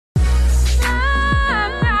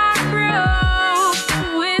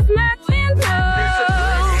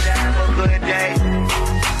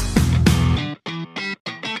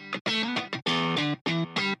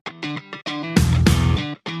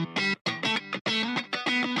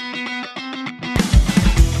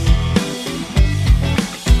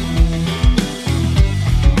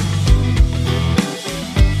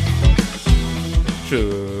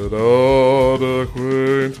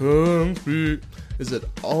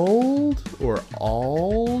old or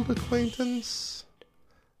old acquaintance?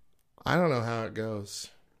 I don't know how it goes.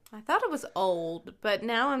 I thought it was old, but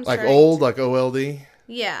now I'm like old, like O-L-D?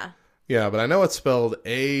 Yeah. Yeah, but I know it's spelled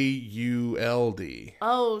A-U-L-D.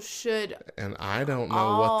 Oh, should. And I don't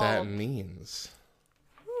know what that means.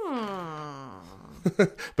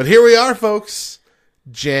 But here we are, folks.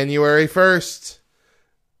 January 1st.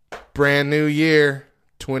 Brand new year,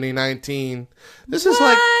 2019. This is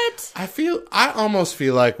like, I almost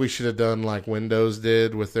feel like we should have done like Windows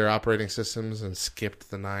did with their operating systems and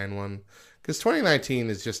skipped the 9 one. Because 2019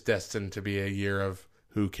 is just destined to be a year of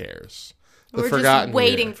who cares. We're just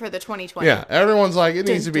waiting for the 2020. Yeah, everyone's like, it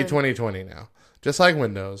needs to be 2020 now. Just like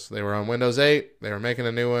Windows. They were on Windows 8. They were making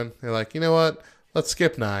a new one. They're like, you know what? Let's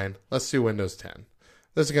skip 9. Let's do Windows 10.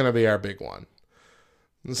 This is going to be our big one.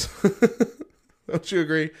 Don't you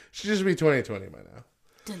agree? It should just be 2020 by now.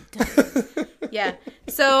 Dun, dun. Yeah.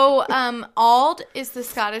 So, ald is the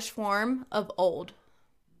Scottish form of old.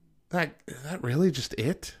 Is that really just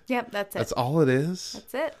it? Yep, that's it. That's all it is?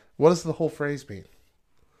 That's it. What does the whole phrase mean?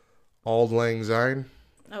 Auld Lang Syne?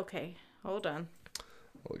 Okay, hold on.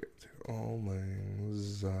 We'll get to Auld Lang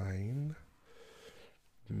Syne.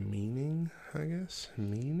 Meaning, I guess?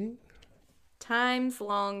 Meaning? Times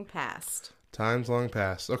long past. Times long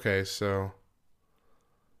past. Okay, so...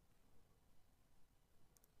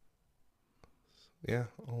 Yeah,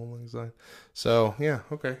 Auld Lang Syne. So, yeah,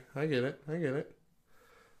 okay. I get it.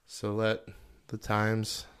 So let the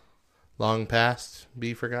times long past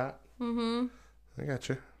be forgot. Mm-hmm. I got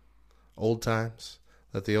you. Old times.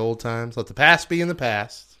 Let the past be in the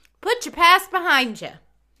past. Put your past behind you.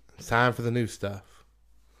 It's time for the new stuff.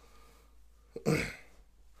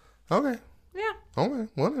 Okay. Yeah. Okay,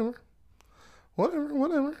 whatever.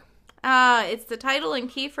 It's the title and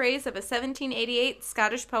key phrase of a 1788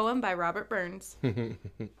 Scottish poem by Robert Burns.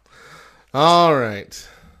 All right.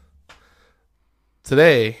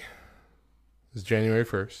 Today is January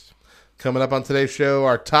 1st. Coming up on today's show,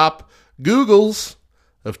 our top Googles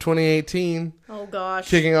of 2018. Oh, gosh.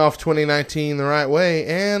 Kicking off 2019 the right way.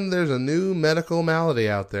 And there's a new medical malady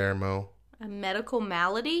out there, Mo. A medical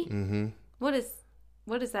malady? Mm-hmm. What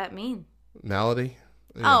does that mean? Malady?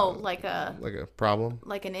 Like a problem?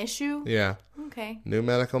 Like an issue? Yeah. Okay. New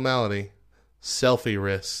medical malady. Selfie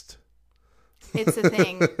wrist. It's a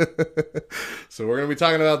thing. So we're going to be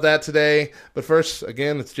talking about that today. But first,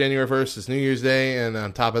 again, it's January 1st. It's New Year's Day. And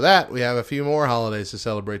on top of that, we have a few more holidays to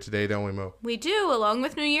celebrate today, don't we, Mo? We do. Along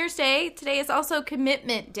with New Year's Day, today is also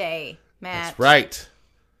Commitment Day, Matt. That's right.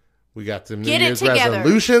 We got the New Year's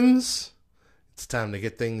resolutions. It's time to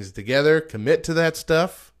get things together. Commit to that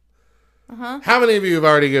stuff. Uh-huh. How many of you have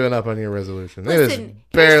already given up on your resolution? Listen, it is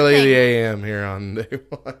barely the AM here on day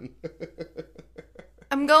one.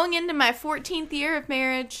 I'm going into my 14th year of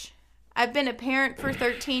marriage. I've been a parent for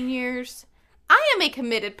 13 years. I am a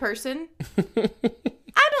committed person.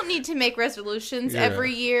 I don't need to make resolutions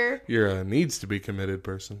every year. You're a needs-to-be committed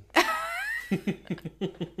person.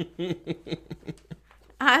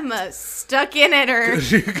 I'm a stuck-in-it-er.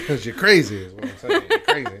 Because you're crazy is what I'm saying. You're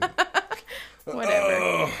crazy. Whatever.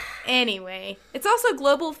 Oh. Anyway, it's also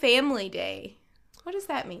Global Family Day. What does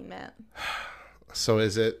that mean, Matt? So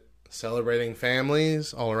is it celebrating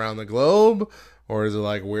families all around the globe? Or is it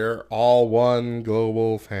like we're all one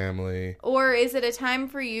global family? Or is it a time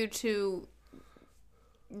for you to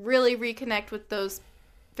really reconnect with those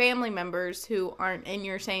family members who aren't in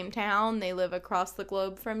your same town? They live across the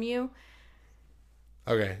globe from you.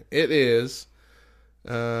 Okay, it is.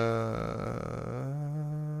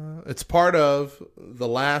 It's part of the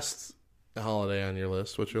last holiday on your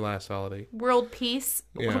list. What's your last holiday? World Peace.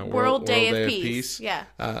 Yeah, World Day of Peace. Yeah.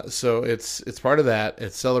 So it's part of that.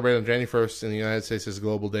 It's celebrated on January 1st in the United States as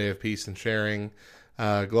Global Day of Peace and Sharing.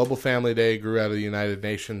 Global Family Day grew out of the United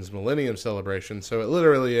Nations Millennium Celebration. So it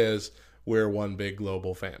literally is we're one big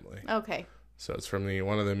global family. Okay. So it's from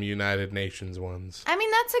one of them United Nations ones. I mean,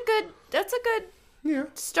 that's a good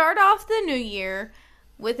start off the new year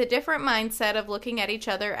with a different mindset of looking at each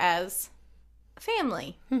other as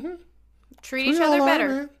family. Mm-hmm. Treat each other better.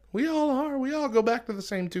 Man. We all are. We all go back to the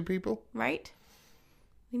same two people. Right?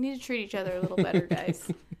 We need to treat each other a little better, guys.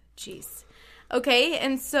 Jeez. Okay,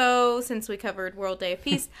 and so since we covered World Day of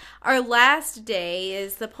Peace, our last day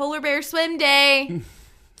is the Polar Bear Swim Day.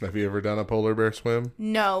 Have you ever done a polar bear swim?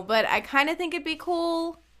 No, but I kind of think it'd be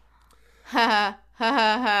cool. Ha ha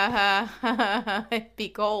ha ha ha. It'd be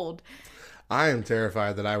cold. I am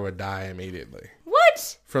terrified that I would die immediately.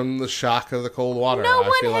 What? From the shock of the cold water. No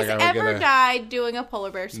one has ever died doing a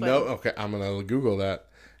polar bear swim. No, okay, I'm going to Google that.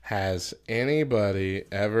 Has anybody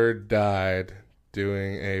ever died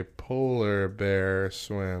doing a polar bear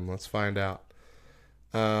swim? Let's find out.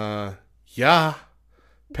 Yeah.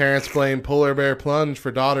 Parents blame polar bear plunge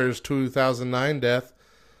for daughter's 2009 death.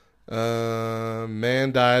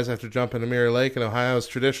 Man dies after jumping a Mirror Lake in Ohio's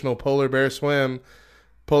traditional polar bear swim.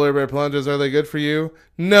 Polar bear plunges, are they good for you?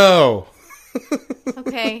 No.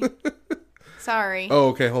 Okay. Sorry. Oh,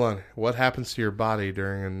 okay, hold on. What happens to your body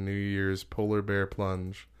during a New Year's polar bear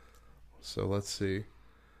plunge? So let's see.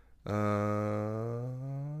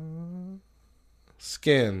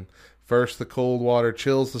 Skin. First, the cold water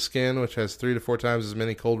chills the skin, which has 3 to 4 times as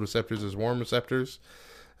many cold receptors as warm receptors.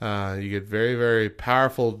 You get very, very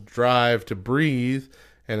powerful drive to breathe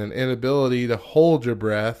and an inability to hold your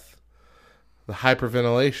breath. The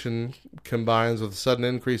hyperventilation combines with a sudden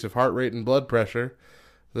increase of heart rate and blood pressure.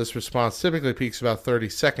 This response typically peaks about 30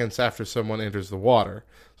 seconds after someone enters the water.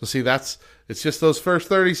 So see, it's just those first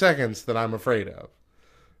 30 seconds that I'm afraid of.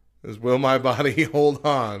 Is will my body hold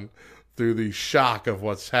on through the shock of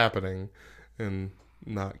what's happening and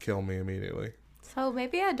not kill me immediately? So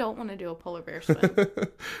maybe I don't want to do a polar bear swim.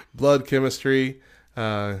 Blood chemistry.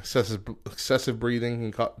 Excessive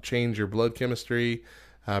breathing can change your blood chemistry.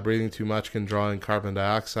 Breathing too much can draw in carbon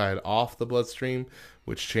dioxide off the bloodstream,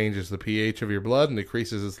 which changes the pH of your blood and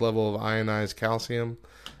decreases its level of ionized calcium,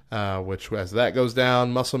 which, as that goes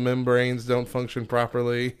down, muscle membranes don't function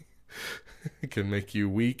properly. It can make you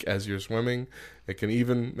weak as you're swimming. It can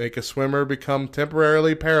even make a swimmer become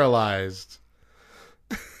temporarily paralyzed.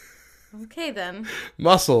 Okay, then.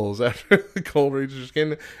 Muscles. After the cold reaches your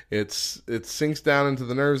skin, it sinks down into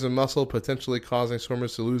the nerves and muscle, potentially causing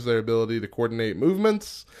swimmers to lose their ability to coordinate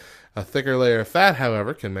movements. A thicker layer of fat,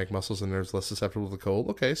 however, can make muscles and nerves less susceptible to cold.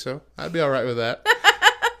 Okay, so I'd be all right with that.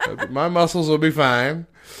 My muscles will be fine.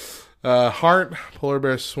 Heart. Polar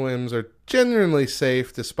bear swims are genuinely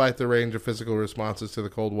safe despite the range of physical responses to the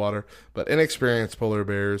cold water, but inexperienced polar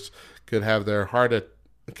bears could have heart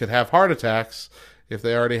attacks if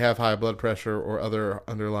they already have high blood pressure or other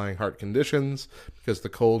underlying heart conditions, because the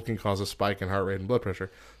cold can cause a spike in heart rate and blood pressure.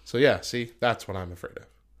 So yeah, see, that's what I'm afraid of.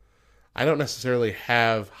 I don't necessarily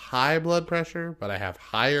have high blood pressure, but I have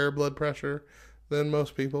higher blood pressure than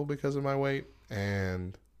most people because of my weight,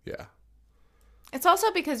 and yeah. It's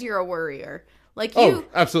also because you're a worrier. Like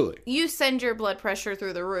absolutely. You send your blood pressure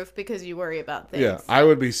through the roof because you worry about things. Yeah, I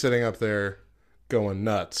would be sitting up there going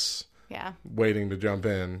nuts. Yeah. Waiting to jump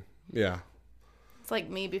in. Yeah. It's like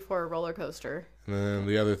me before a roller coaster. And then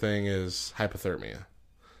the other thing is hypothermia.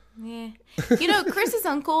 Yeah. Chris's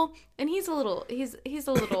uncle, and he's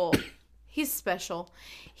special.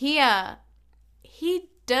 He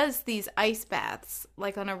does these ice baths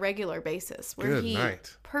like on a regular basis where he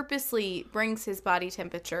purposely brings his body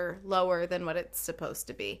temperature lower than what it's supposed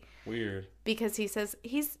to be. Weird. Because he says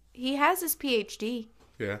he has his PhD.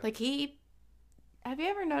 Yeah. Have you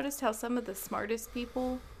ever noticed how some of the smartest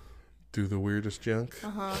people do the weirdest junk?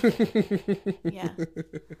 Uh-huh. Yeah.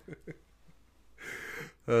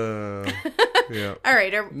 Yeah. All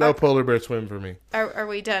right. No polar bear swim for me. Are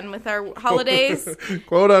we done with our holidays?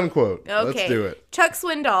 Quote unquote. Okay. Let's do it. Chuck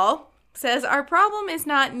Swindoll says, our problem is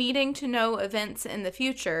not needing to know events in the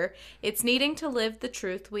future. It's needing to live the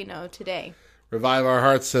truth we know today. Revive Our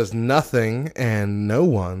Hearts says nothing and no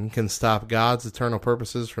one can stop God's eternal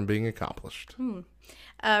purposes from being accomplished.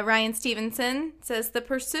 Ryan Stevenson says, the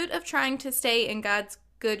pursuit of trying to stay in God's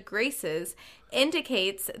good graces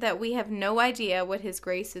indicates that we have no idea what his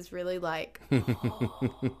grace is really like.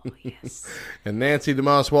 Oh, yes. And Nancy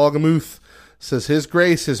DeMoss Walgamuth says his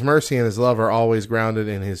grace, his mercy, and his love are always grounded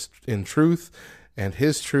in truth, and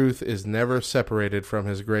his truth is never separated from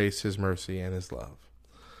his grace, his mercy, and his love.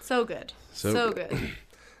 So good. So good.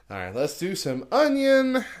 All right, let's do some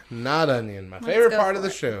onion, not onion. My favorite part of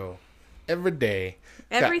the show. Every day.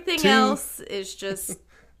 Everything else is just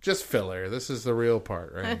filler. This is the real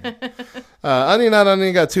part, right? Onion, not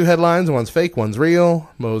onion, got 2 headlines. One's fake, one's real.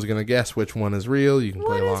 Mo's going to guess which one is real. You can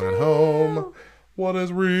play along at home. What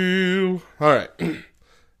is real? All right.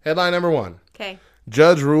 Headline number 1. Okay.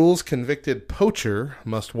 Judge rules convicted poacher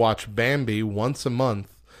must watch Bambi once a month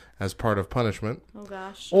as part of punishment. Oh,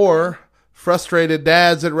 gosh. Or frustrated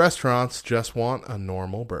dads at restaurants just want a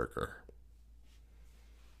normal burger.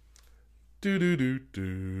 I'm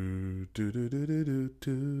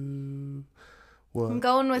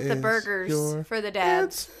going with the burgers for the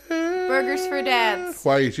dads. Burgers for dads.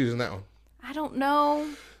 Why are you choosing that one? I don't know.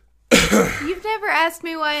 You've never asked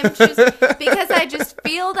me why I'm choosing. Because I just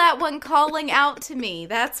feel that one calling out to me.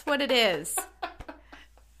 That's what it is.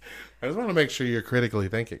 I just want to make sure you're critically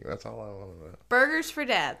thinking. That's all I want to know. Burgers for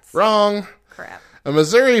dads. Wrong. Crap. A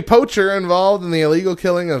Missouri poacher involved in the illegal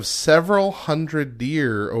killing of several hundred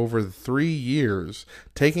deer over 3 years,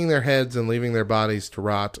 taking their heads and leaving their bodies to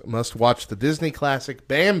rot, must watch the Disney classic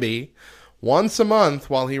Bambi once a month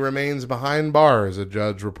while he remains behind bars, a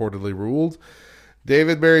judge reportedly ruled.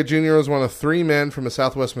 David Berry Jr. was one of 3 men from a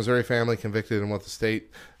southwest Missouri family convicted in what the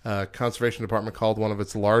state conservation department called one of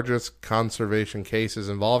its largest conservation cases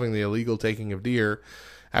involving the illegal taking of deer.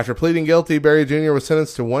 After pleading guilty, Berry Jr. was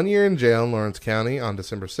sentenced to 1 year in jail in Lawrence County on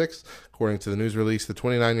December 6th. According to the news release, the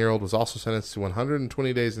 29-year-old was also sentenced to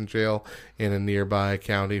 120 days in jail in a nearby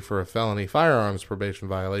county for a felony firearms probation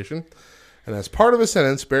violation. And as part of his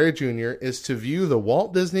sentence, Berry Jr. is to view the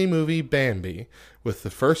Walt Disney movie Bambi, with the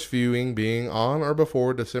first viewing being on or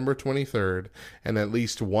before December 23rd, and at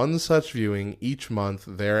least one such viewing each month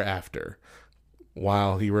thereafter,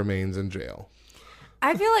 while he remains in jail.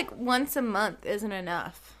 I feel like once a month isn't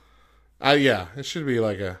enough. Yeah, it should be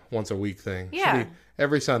like a once-a-week thing. Yeah.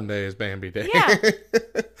 Every Sunday is Bambi Day. Yeah.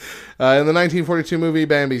 In the 1942 movie,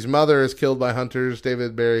 Bambi's mother is killed by hunters.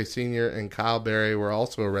 David Berry Sr. and Kyle Berry were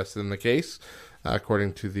also arrested in the case,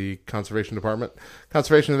 according to the Conservation Department.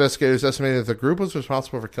 Conservation investigators estimated that the group was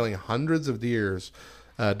responsible for killing hundreds of deer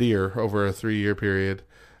over a 3-year period.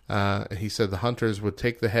 He said the hunters would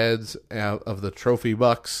take the heads out of the trophy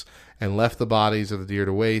bucks and left the bodies of the deer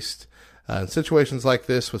to waste. In situations like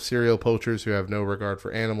this, with serial poachers who have no regard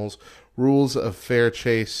for animals, rules of fair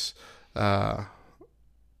chase or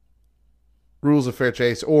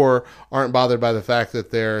aren't bothered by the fact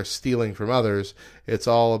that they're stealing from others. It's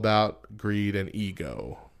all about greed and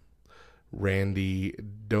ego. Randy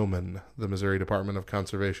Doman, the Missouri Department of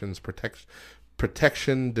Conservation's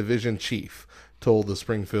Protection Division Chief, told the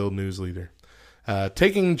Springfield News Leader.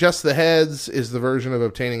 Taking just the heads is the version of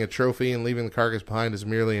obtaining a trophy, and leaving the carcass behind is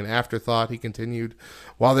merely an afterthought, he continued.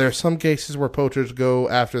 While there are some cases where poachers go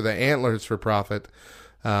after the antlers for profit,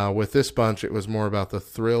 with this bunch, it was more about the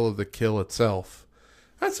thrill of the kill itself.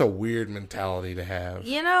 That's a weird mentality to have.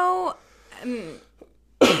 You know,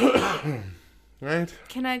 right?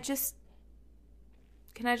 Can I just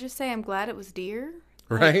say I'm glad it was deer?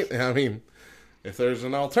 Right? I mean, if there's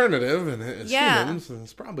an alternative and it's humans, then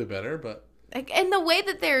it's probably better, but... And the way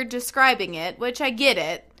that they're describing it, which I get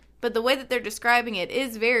it, but the way that they're describing it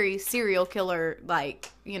is very serial killer, like,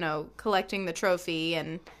 you know, collecting the trophy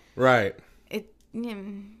and... Right.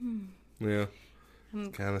 Yeah.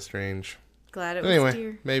 It's kind of strange. Glad it was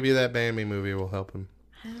deer. Maybe that Bambi movie will help him.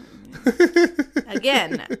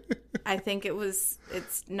 Again, I think it's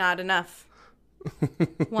not enough.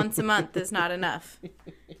 Once a month is not enough.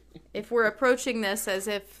 If we're approaching this as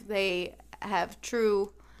if they have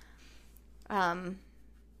true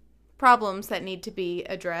problems that need to be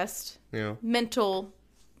addressed, mental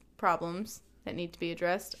problems that need to be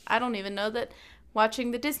addressed, I don't even know that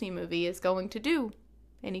watching the Disney movie is going to do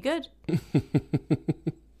any good.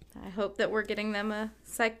 I hope that we're getting them a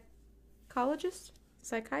psychiatrist.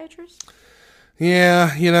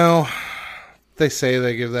 Yeah, you know, they say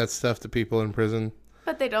they give that stuff to people in prison.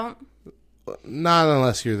 But they don't. Not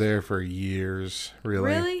unless you're there for years,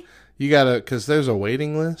 really. Really? You gotta, because there's a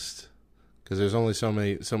waiting list. Because there's only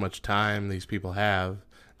so much time these people have.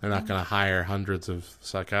 They're not going to hire hundreds of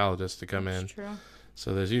psychologists to come in. That's true.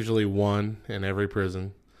 So there's usually one in every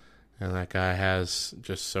prison. And that guy has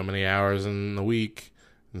just so many hours in the week.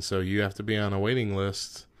 And so you have to be on a waiting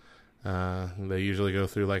list. They usually go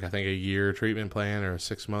through, like, I think a year treatment plan or a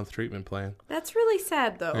 6-month treatment plan. That's really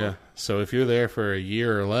sad, though. Yeah. So if you're there for a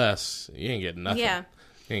year or less, you ain't getting nothing. Yeah.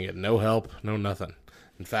 You ain't getting no help, no nothing.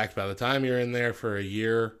 In fact, by the time you're in there for a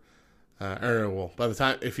year,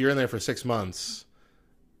 if you're in there for 6 months,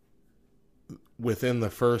 within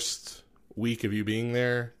the first week of you being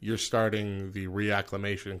there, you're starting the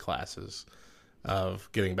reacclimation classes of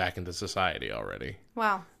getting back into society already.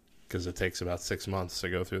 Wow. Because it takes about 6 months to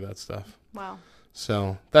go through that stuff. Wow.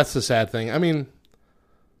 So that's the sad thing. I mean,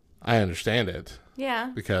 I understand it.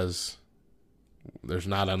 Yeah. Because there's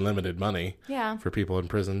not unlimited money for people in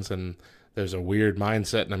prisons, and there's a weird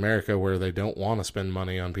mindset in America where they don't want to spend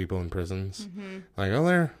money on people in prisons. Mm-hmm. Like,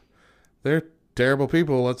 oh, they're terrible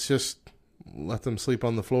people. Let's just let them sleep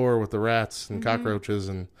on the floor with the rats and cockroaches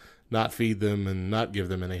and not feed them and not give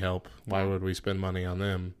them any help. Why would we spend money on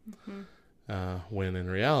them? Mm-hmm. When in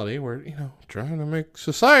reality, we're, trying to make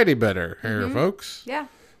society better here, folks. Yeah.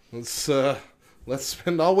 Let's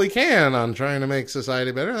spend all we can on trying to make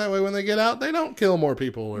society better. That way when they get out, they don't kill more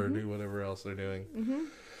people or do whatever else they're doing. Mm-hmm.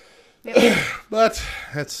 Yep. But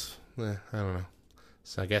that's, I don't know.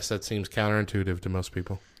 So I guess that seems counterintuitive to most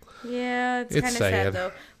people. Yeah, it's kind of sad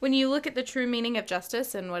though. When you look at the true meaning of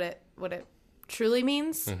justice and what it truly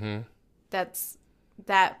means.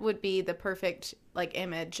 That would be the perfect like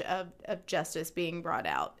image of justice being brought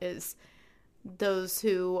out, is those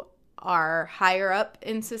who are higher up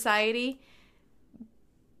in society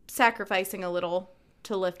sacrificing a little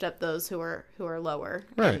to lift up those who are lower,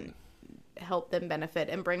 right, and help them benefit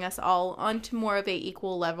and bring us all onto more of a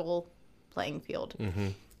equal level playing field.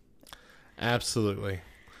 Absolutely.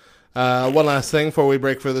 One last thing before we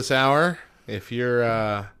break for this hour. If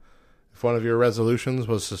one of your resolutions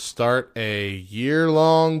was to start a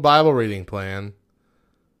year-long Bible reading plan,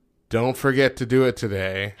 don't forget to do it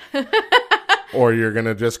today, or you're going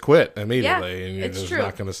to just quit immediately, and you're just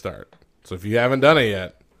not going to start. So if you haven't done it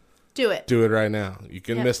yet, do it. Do it right now. You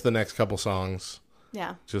can miss the next couple songs.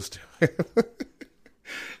 Yeah. Just do it.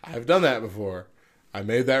 I've done that before. I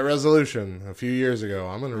made that resolution a few years ago.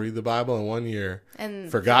 I'm going to read the Bible in 1 year. And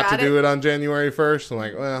forgot to do it on January 1st. I'm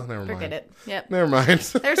like, well, never mind. Forget it. Yep. Never mind.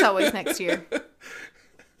 There's always next year.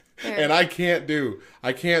 And I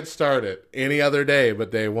can't start it any other day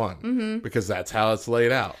but day one, because that's how it's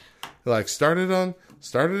laid out. Like, start it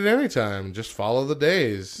any time. Just follow the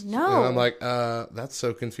days. No. And I'm like, that's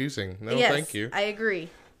so confusing. No, thank you. I agree.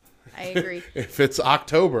 If it's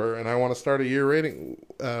October and I want to start a year rating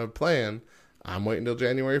plan, I'm waiting till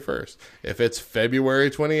January 1st. If it's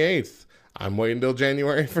February 28th, I'm waiting till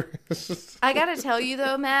January 1st. I got to tell you,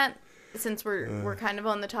 though, Matt, since we're kind of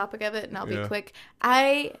on the topic of it, and I'll be quick,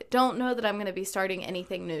 I don't know that I'm going to be starting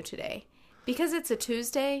anything new today. Because it's a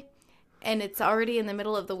Tuesday, and it's already in the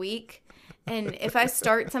middle of the week, and if I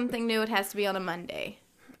start something new, it has to be on a Monday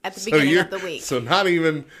at the beginning of the week. So not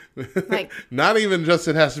even just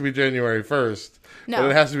it has to be January 1st. No.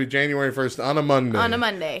 But it has to be January 1st on a Monday. On a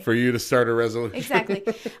Monday. For you to start a resolution. Exactly.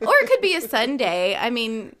 Or it could be a Sunday. I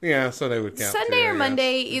mean... Yeah, Sunday would count. Sunday or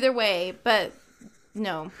Monday, either way. But,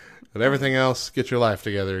 no. But everything else, get your life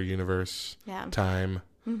together, universe. Yeah. Time.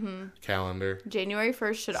 Calendar. January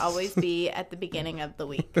 1st should always be at the beginning of the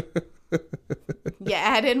week. You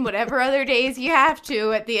add in whatever other days you have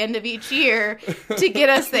to at the end of each year to get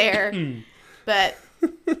us there. But...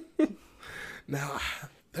 Now,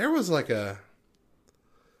 there was like a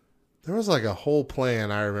whole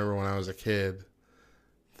plan, I remember when I was a kid,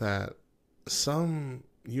 that some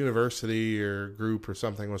university or group or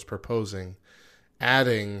something was proposing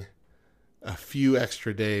adding a few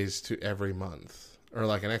extra days to every month, or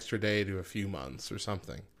like an extra day to a few months or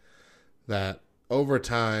something, that over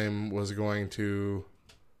time was going to,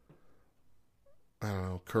 I don't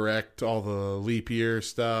know, correct all the leap year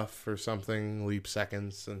stuff or something, leap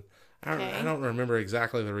seconds, and I don't remember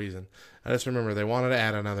exactly the reason. I just remember they wanted to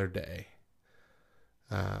add another day.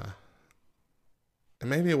 And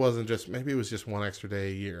maybe it was just one extra day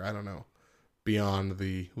a year. I don't know. Beyond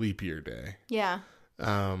the leap year day. Yeah.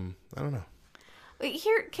 I don't know.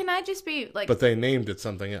 Here, can I just be like... But they named it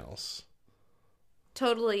something else.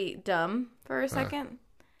 Totally dumb for a second.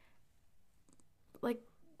 Like,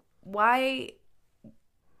 why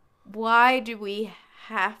do we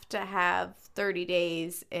have to have 30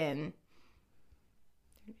 days in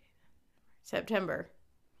September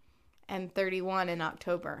and 31 in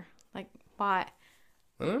October? Like, why?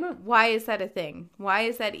 I don't know. Why is that a thing? Why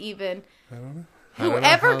is that even? I don't know.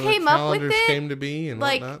 Whoever came up with it, came to be and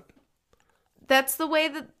like, whatnot. That's the way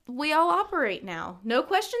that we all operate now. No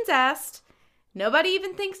questions asked. Nobody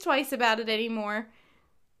even thinks twice about it anymore.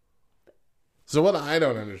 So what I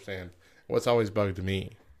don't understand, what's always bugged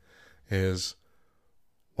me, is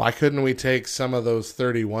why couldn't we take some of those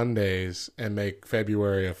 31 days and make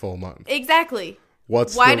February a full month? Exactly.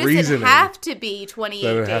 Why does it have to be 28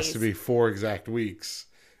 days? That it has to be 4 exact weeks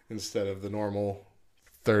instead of the normal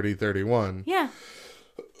 30, 31. Yeah.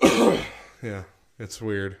 Yeah, it's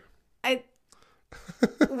weird.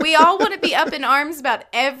 We all want to be up in arms about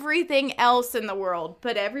everything else in the world,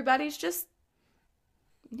 but everybody's just,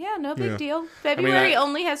 no big deal. February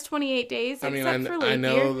only has 28 days, except for leap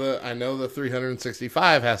year. I know the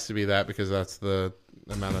 365 has to be that because that's the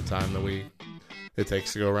amount of time that it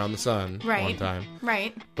takes to go around the sun one time.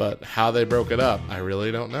 Right. But how they broke it up, I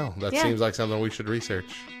really don't know. That seems like something we should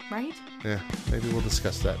research. Right. Yeah, maybe we'll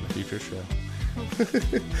discuss that in a future show.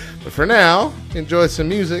 But for now, enjoy some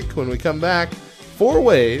music. When we come back, 4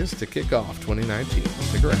 ways to kick off 2019.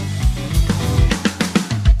 Stick around.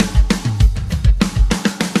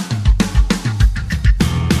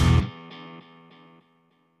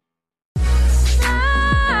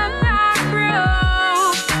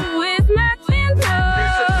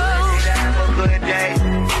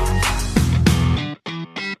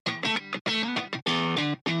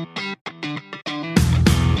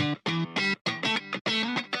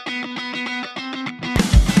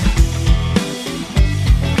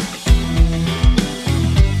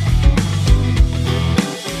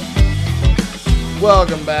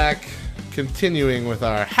 Welcome back. Continuing with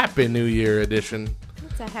our Happy New Year edition.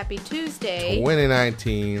 It's a happy Tuesday.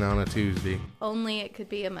 2019 on a Tuesday. Only it could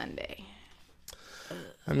be a Monday.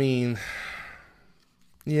 I mean,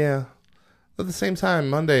 yeah. But at the same time,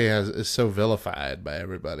 Monday is so vilified by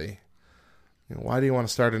everybody. You know, why do you want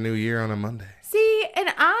to start a new year on a Monday? See,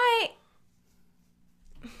 and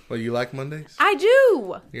Well, you like Mondays? I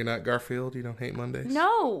do. You're not Garfield? You don't hate Mondays?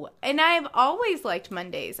 No, and I've always liked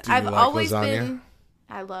Mondays. Do you I've like always lasagna? been.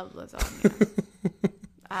 I love lasagna.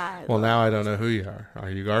 Well, now I don't know who you are. Are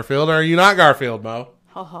you Garfield or are you not Garfield, Mo?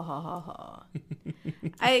 Ha ha ha ha ha.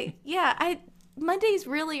 Mondays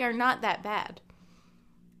really are not that bad.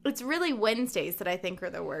 It's really Wednesdays that I think are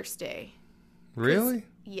the worst day. Really?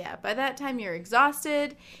 Yeah, by that time you're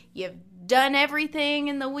exhausted. You've done everything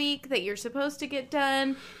in the week that you're supposed to get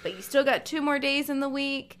done, but you still got 2 more days in the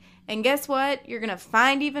week. And guess what? You're going to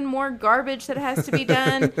find even more garbage that has to be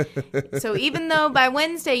done. So even though by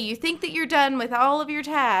Wednesday you think that you're done with all of your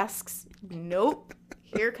tasks, nope.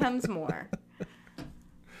 Here comes more.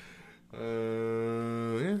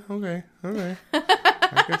 Yeah, okay. I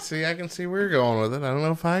can see where you're going with it. I don't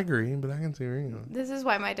know if I agree, but I can see where you're going. This is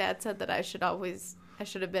why my dad said that I should have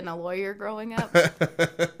been a lawyer growing up.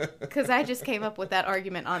 Because I just came up with that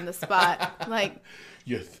argument on the spot. Like,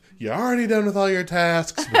 you're already done with all your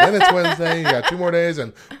tasks, but then it's Wednesday, you got 2 more days,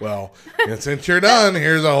 and, well, since you're done,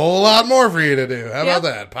 here's a whole lot more for you to do. How about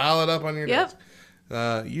that? Pile it up on your desk.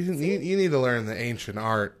 You need to learn the ancient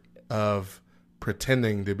art of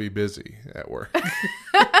pretending to be busy at work. I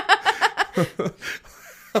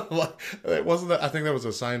think that was a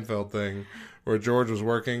Seinfeld thing where George was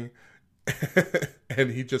working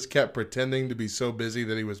and he just kept pretending to be so busy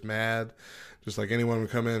that he was mad. Just like anyone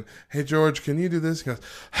would come in, hey, George, can you do this? He goes,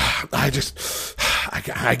 I guess. I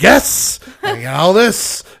got all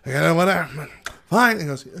this. I got whatever. Fine. He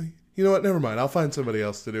goes, you know what? Never mind. I'll find somebody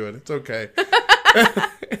else to do it. It's okay.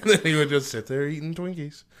 And then he would just sit there eating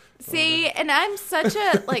Twinkies. See, and I'm such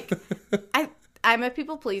a, I'm a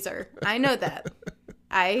people pleaser. I know that.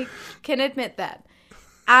 I can admit that.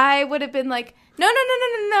 I would have been like, no.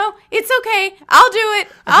 It's okay. I'll do it.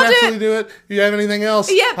 I'll do it. You have anything else?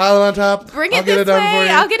 Yep. Pile it on top. Bring it this way.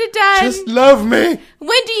 I'll get it done. Just love me.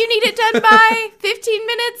 When do you need it done by? 15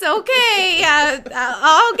 minutes? Okay.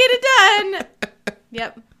 I'll get it done.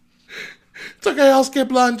 Yep. It's okay. I'll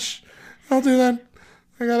skip lunch. I'll do that.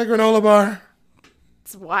 I got a granola bar.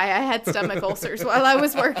 That's why I had stomach ulcers while I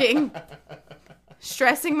was working.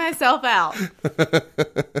 Stressing myself out.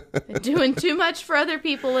 Doing too much for other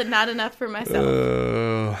people and not enough for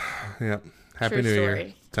myself. Yep. Happy New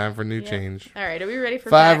Year. Time for new change. All right. Are we ready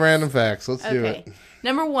for 5 facts? random facts. Let's do it.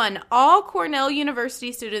 Number 1. All Cornell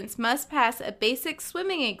University students must pass a basic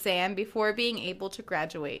swimming exam before being able to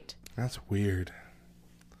graduate. That's weird.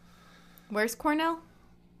 Where's Cornell?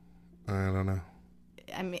 I don't know.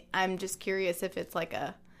 I'm just curious if it's like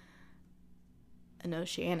an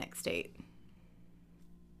oceanic state.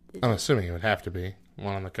 I'm assuming it would have to be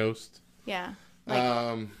one on the coast. Yeah.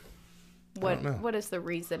 What is the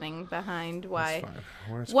reasoning behind why?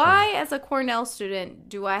 Why, as a Cornell student,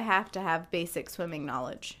 do I have to have basic swimming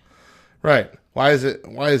knowledge? Right. Why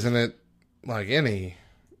isn't it like any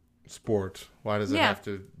sport? Why does it have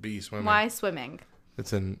to be swimming? Why swimming?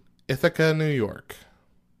 It's in Ithaca, New York.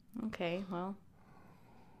 Okay, well.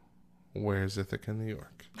 Where's Ithaca, New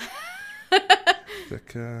York?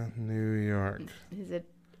 Ithaca, New York. Is it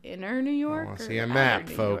inner New York? I want to see a map,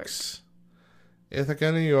 folks.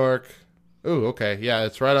 Ithaca, New York. Ooh, okay. Yeah,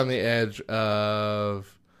 it's right on the edge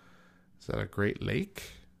of... Is that a Great Lake?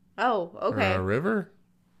 Oh, okay. Or a river?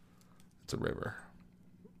 It's a river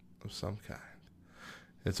of some kind.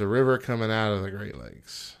 It's a river coming out of the Great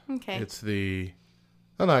Lakes. Okay. It's the...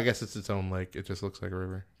 Oh, no, I guess it's its own lake. It just looks like a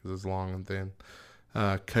river because it's long and thin.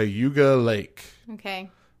 Cayuga Lake. Okay.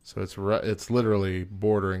 So it's literally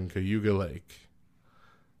bordering Cayuga Lake.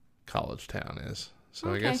 College Town is. So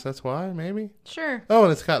okay. I guess that's why, maybe? Sure. Oh,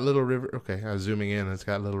 and it's got little river. Okay, I was zooming in. It's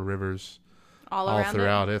got little rivers all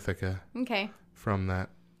throughout Ithaca. Okay. From that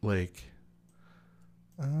lake.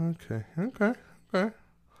 Okay.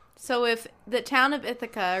 So if the town of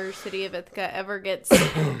Ithaca or city of Ithaca ever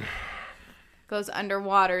goes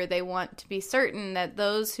underwater, they want to be certain that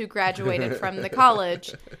those who graduated from the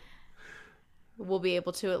college will be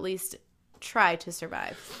able to at least try to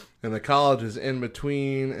survive. And the college is in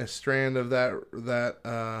between a strand of the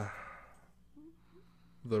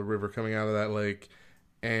river coming out of that lake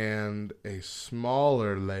and a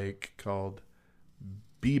smaller lake called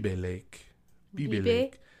Beebe Lake. Beebe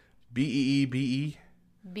Lake. Beebe.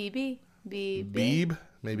 Beebe. Beebe.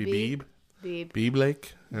 Maybe Beebe. Beebe. Beebe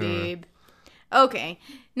Lake. Beebe. Okay.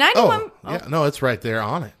 91... Oh, yeah. No, it's right there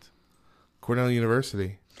on it. Cornell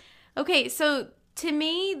University. Okay, so to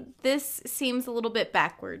me, this seems a little bit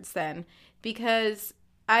backwards then. Because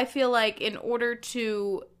I feel like in order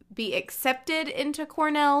to be accepted into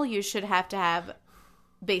Cornell, you should have to have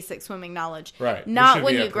basic swimming knowledge. Right. Not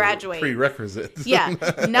when you graduate. Prerequisites. Yeah.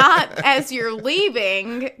 Not as you're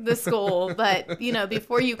leaving the school, but,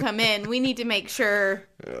 before you come in, we need to make sure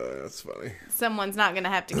that's funny. Someone's not going to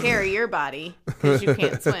have to carry your body because you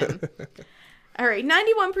can't swim. All right.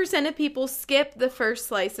 91% of people skip the first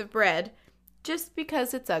slice of bread just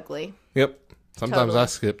because it's ugly. Yep. Sometimes I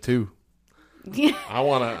skip too. Yeah.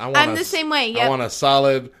 I'm the same way. Yep. I want a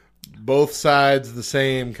solid, both sides the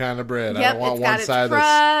same kind of bread. Yep, I don't want one side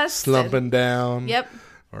that's slumping down. Yep.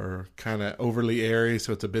 Or kind of overly airy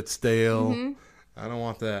so it's a bit stale. Mm-hmm. I don't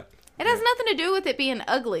want that. It has nothing to do with it being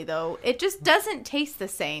ugly, though. It just doesn't taste the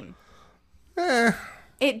same.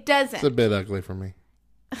 It doesn't. It's a bit ugly for me.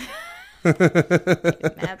 That's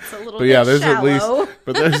a little bit there's shallow.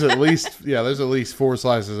 there's at least 4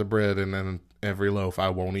 slices of bread, and then every loaf I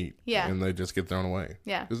won't eat. Yeah. And they just get thrown away.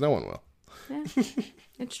 Yeah. Because no one will. Yeah.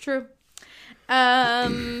 It's true.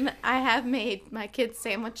 I have made my kids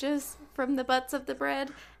sandwiches from the butts of the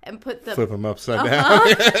bread and flip them upside down.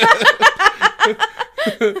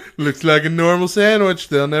 Looks like a normal sandwich.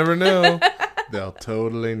 They'll never know. They'll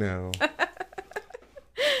totally know.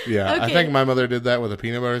 Yeah, okay. I think my mother did that with a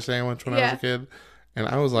peanut butter sandwich when I was a kid. And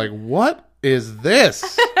I was like, what is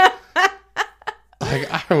this?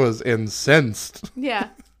 I was incensed. Yeah.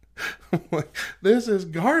 Like, this is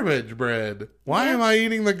garbage bread. Why am I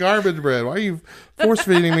eating the garbage bread? Why are you force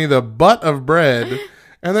feeding me the butt of bread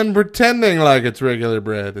and then pretending like it's regular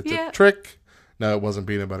bread? It's a trick. No, it wasn't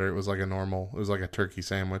peanut butter. It was like it was like a turkey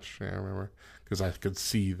sandwich. Yeah, I remember. Because I could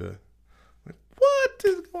see what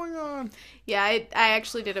is going on? Yeah, I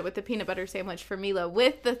actually did it with the peanut butter sandwich for Mila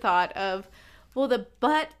with the thought of, well, the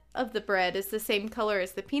butt of the bread is the same color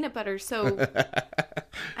as the peanut butter, so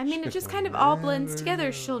I mean, it just kind of all blends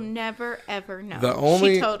together. She'll never ever know.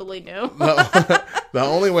 She totally knew. the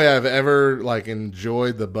only way I've ever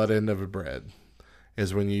enjoyed the butt end of a bread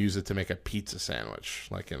is when you use it to make a pizza sandwich,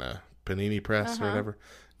 like in a panini press or whatever.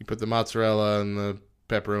 You put the mozzarella and the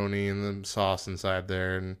pepperoni and the sauce inside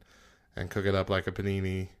there and cook it up like a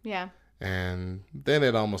panini. Yeah. And then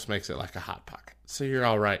it almost makes it like a Hot Pocket. So you're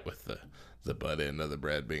all right with the butt end of the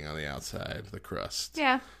bread being on the outside, the crust.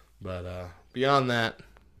 Yeah. But beyond that,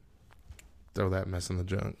 throw that mess in the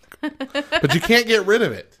junk. But you can't get rid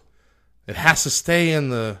of it. It has to stay in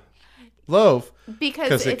the loaf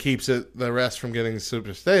because it keeps the rest from getting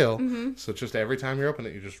super stale. Mm-hmm. So just every time you open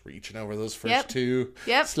it, you're just reaching over those first 2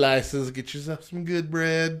 slices, get yourself some good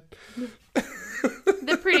bread.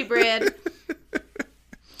 The pretty bread.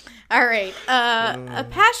 All right. A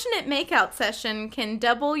passionate makeout session can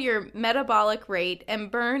double your metabolic rate and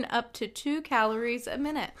burn up to 2 calories a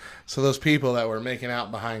minute. So those people that were making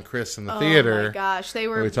out behind Chris in the theater. Oh my gosh, they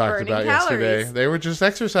were we talked about calories. Yesterday. They were just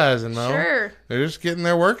exercising, Mo. Sure. They're just getting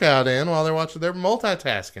their workout in while they're watching. They're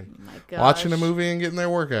multitasking. Oh my gosh. Watching a movie and getting their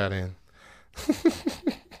workout in.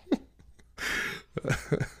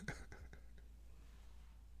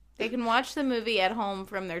 They can watch the movie at home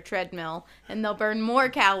from their treadmill, and they'll burn more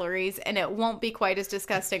calories, and it won't be quite as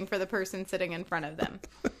disgusting for the person sitting in front of them.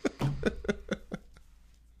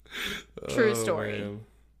 True story. Man.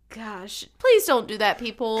 Gosh, please don't do that,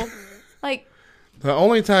 people. The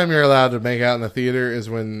only time you're allowed to make out in the theater is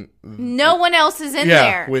when no one else is in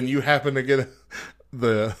there. When you happen to get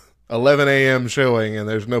the 11 a.m. showing and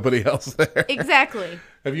there's nobody else there. Exactly.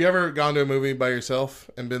 Have you ever gone to a movie by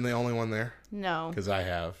yourself and been the only one there? No. Because I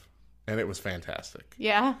have. And it was fantastic.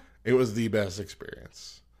 Yeah? It was the best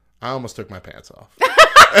experience. I almost took my pants off.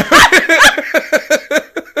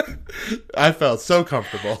 I felt so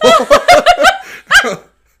comfortable.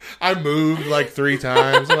 I moved 3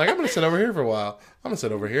 times. I'm like, I'm going to sit over here for a while. I'm going to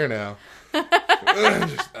sit over here now.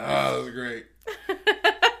 That was great.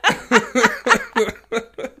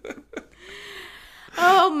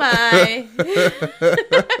 Oh, my.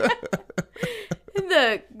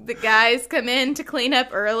 The guys come in to clean up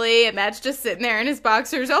early, and Matt's just sitting there in his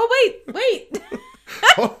boxers. Oh, wait.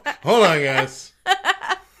 Hold on, guys.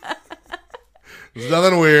 There's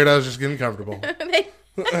nothing weird. I was just getting comfortable.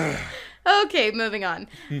 Okay, moving on.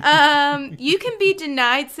 You can be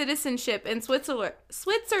denied citizenship in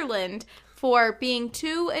Switzerland for being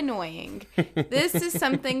too annoying. This is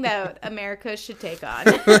something that America should take on.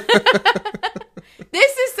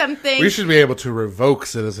 This is something... We should be able to revoke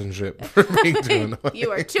citizenship for being too annoying.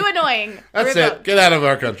 You are too annoying. That's it. Get out of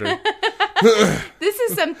our country. This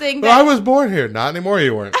is something that... Well, I was born here. Not anymore,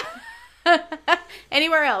 you weren't.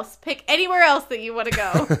 Anywhere else. Pick anywhere else that you want to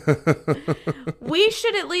go. We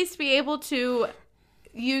should at least be able to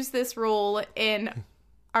use this rule in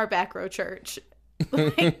our back row church.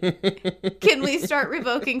 Can we start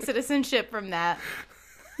revoking citizenship from that?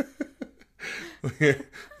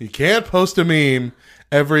 You can't post a meme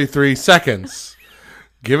every 3 seconds.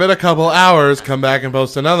 Give it a couple hours, come back and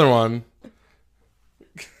post another one.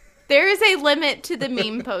 There is a limit to the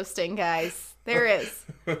meme posting, guys. There is.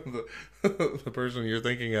 The person you're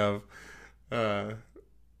thinking of,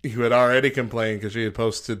 you had already complained because she had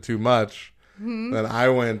posted too much. Mm-hmm. Then I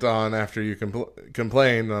went on after you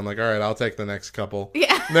complained, and I'm like, all right, I'll take the next couple.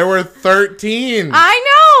 Yeah. And there were 13.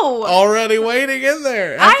 I know. Already waiting in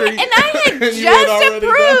there. I had just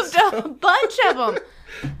approved a bunch of them.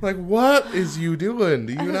 Like, what is you doing?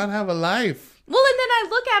 Do you not have a life? Well, and then I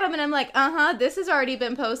look at them and I'm like, this has already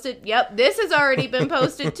been posted. Yep, this has already been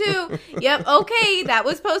posted too. Yep, okay, that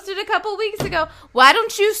was posted a couple weeks ago. Why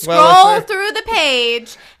don't you scroll through the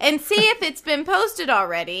page and see if it's been posted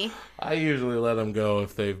already? I usually let them go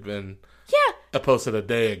if they've been posted a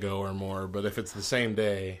day ago or more, but if it's the same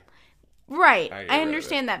day. Right, I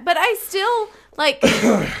understand that. But I still,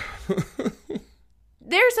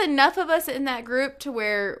 there's enough of us in that group to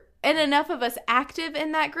where... And enough of us active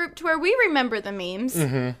in that group to where we remember the memes.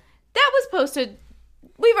 Mm-hmm. That was posted.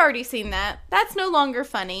 We've already seen that. That's no longer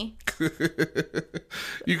funny.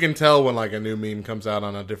 You can tell when a new meme comes out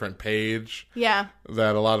on a different page. Yeah.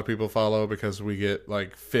 That a lot of people follow because we get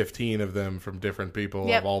 15 of them from different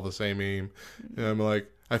people of all the same meme. And I'm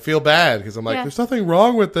like, I feel bad because I'm like, there's nothing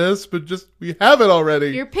wrong with this, but just we have it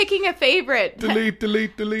already. You're picking a favorite. Delete.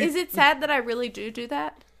 Is it sad that I really do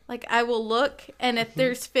that? I will look, and if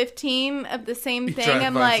there's 15 of the same thing,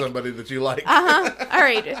 I'm like... somebody that you like. Uh-huh. All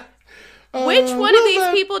right. Which one of these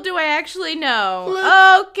people do I actually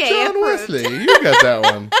know? Okay, John approved. Wesley, you got that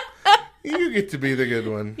one. You get to be the good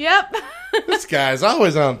one. Yep. This guy's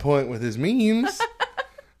always on point with his memes.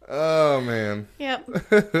 Oh, man. Yep.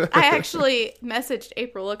 I actually messaged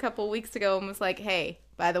April a couple weeks ago and was like, hey,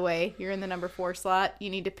 by the way, you're in the number 4 slot. You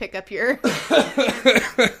need to pick up your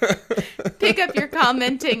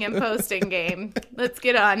commenting and posting game. Let's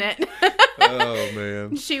get on it. Oh,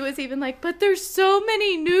 man. She was even like, but there's so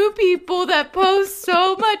many new people that post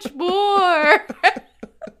so much more.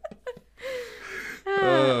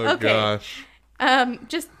 Oh, gosh.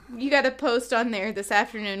 Just, you got to post on there this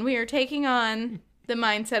afternoon. We are taking on the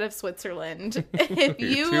mindset of Switzerland. If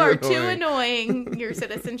you are too annoying, your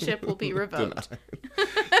citizenship will be revoked.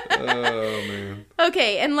 Oh, man.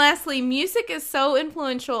 Okay, and lastly, music is so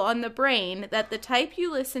influential on the brain that the type you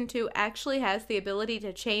listen to actually has the ability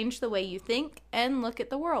to change the way you think and look at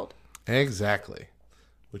the world. Exactly.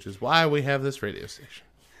 Which is why we have this radio station.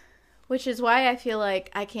 Which is why I feel like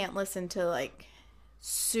I can't listen to,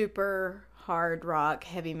 super hard rock,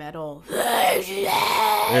 heavy metal.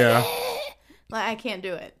 Yeah. I can't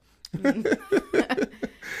do it.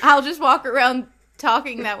 I'll just walk around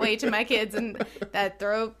talking that way to my kids and that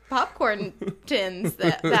throw popcorn tins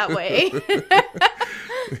that way.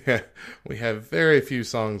 Yeah, we have very few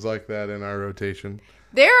songs like that in our rotation.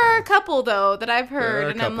 There are a couple, though, that I've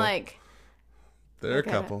heard, and I'm like... There are a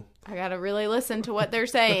couple. I gotta really listen to what they're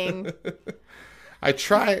saying. I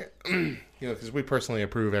try, because we personally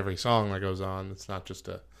approve every song that goes on. It's not just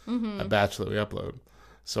a batch that we upload.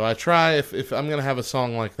 So I try, if I'm going to have a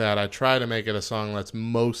song like that, I try to make it a song that's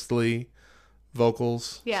mostly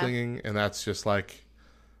vocals singing, and that's just a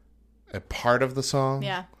part of the song.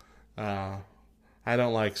 Yeah. I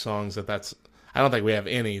don't like songs that's, I don't think we have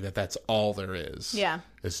any that's all there is. Yeah.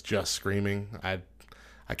 It's just screaming. I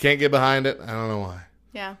can't get behind it. I don't know why.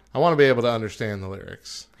 Yeah. I want to be able to understand the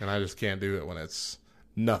lyrics, and I just can't do it when it's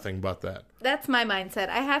nothing but that. That's my mindset.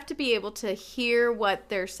 I have to be able to hear what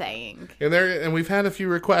they're saying. And we've had a few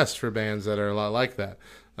requests for bands that are a lot like that,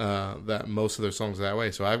 that most of their songs are that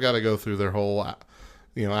way. So I've got to go through their whole,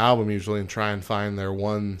 album usually and try and find their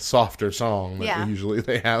one softer song that usually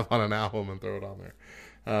they have on an album and throw it on there.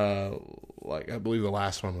 I believe the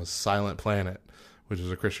last one was Silent Planet, which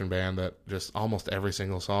is a Christian band that just almost every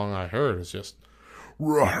single song I heard is just...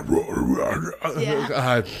 Yeah.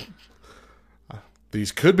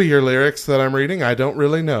 These could be your lyrics that I'm reading. I don't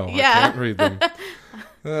really know. Yeah. I can't read them.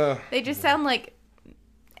 They just sound like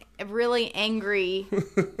really angry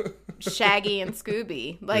Shaggy and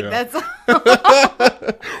Scooby. That's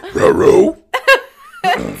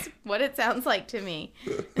that's what it sounds like to me.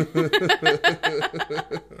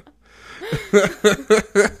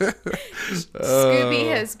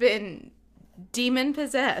 Scooby has been demon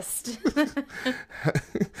possessed.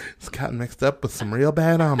 It's gotten mixed up with some real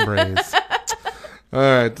bad hombres. All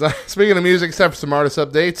right. Speaking of music, except for some artist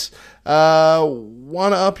updates,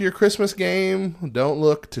 want to up your Christmas game? Don't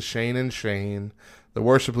look to Shane and Shane. The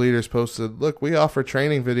worship leaders posted, look, we offer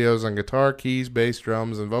training videos on guitar, keys, bass,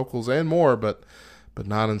 drums, and vocals, and more, but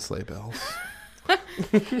not in sleigh bells.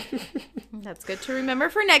 That's good to remember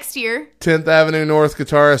for next year. 10th Avenue North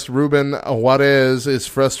guitarist Ruben Juarez is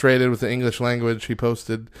frustrated with the English language. He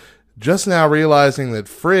posted, just now realizing that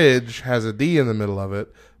fridge has a D in the middle of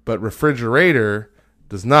it, but refrigerator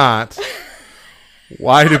does not.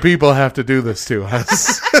 Why do people have to do this to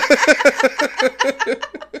us?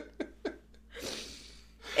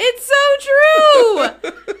 It's so true.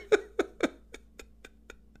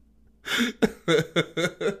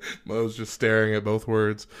 Mo's just staring at both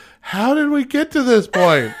words. How did we get to this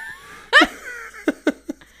point?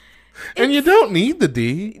 And you don't need the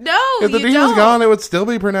D. No, if the D was gone, it would still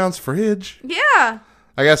be pronounced fridge. Yeah.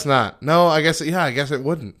 I guess not. No, I guess it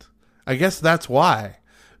wouldn't. I guess that's why.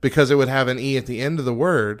 Because it would have an E at the end of the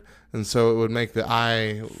word, and so it would make the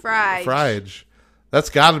I frige. That's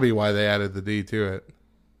got to be why they added the D to it.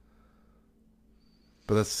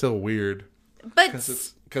 But that's still weird. But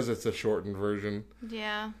because it's a shortened version.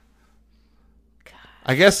 Yeah. God.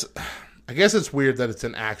 I guess it's weird that it's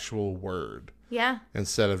an actual word. Yeah.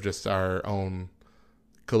 Instead of just our own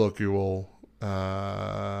colloquial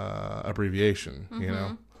abbreviation, you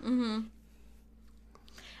know? Mm-hmm.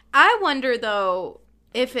 I wonder, though,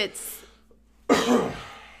 if it's...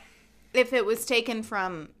 if it was taken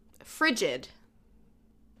from frigid.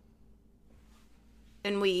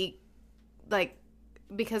 And we, like...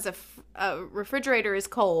 Because a refrigerator is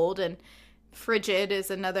cold, and frigid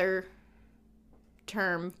is another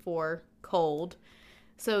term for cold.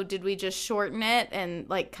 So did we just shorten it and,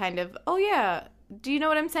 like, kind of... Oh, yeah. Do you know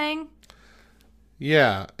what I'm saying?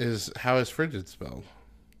 Yeah. How is frigid spelled?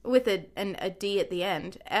 With a D at the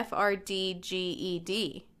end.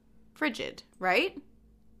 F-R-D-G-E-D. Frigid, right?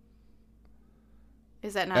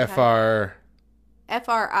 Is that not F-R...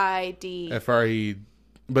 F-R-I-D... F-R-E...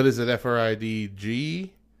 But is it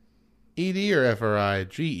F-R-I-D-G-E-D or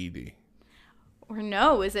F-R-I-G-E-D? Or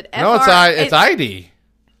no, is it F-R... No, it's I-D.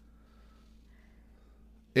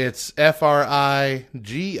 It's F-R-I-G-I-D.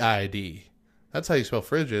 That's how you spell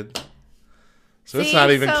frigid. So it's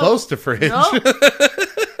not even close to fridge. Nope.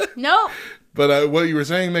 Nope. But what you were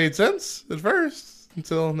saying made sense at first.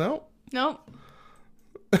 Until, no. Nope.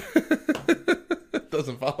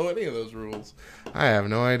 Doesn't follow any of those rules. I have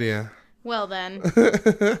no idea. Well then,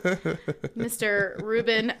 Mr.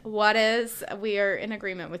 Ruben Juarez, we are in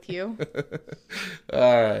agreement with you.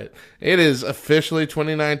 All right. It is officially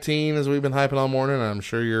 2019, as we've been hyping all morning, I'm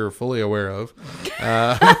sure you're fully aware of.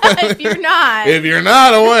 If you're not. If you're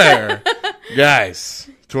not aware, guys,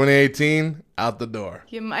 2018, out the door.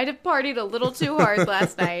 You might have partied a little too hard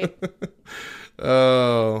last night.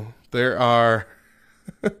 Oh, there's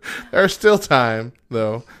still time,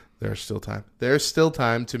 though. There's still time. There's still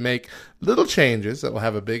time to make little changes that will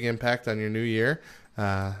have a big impact on your new year.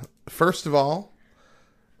 First of all,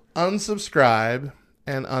 unsubscribe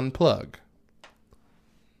and unplug.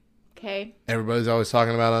 Okay. Everybody's always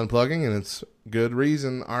talking about unplugging, and it's good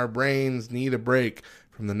reason. Our brains need a break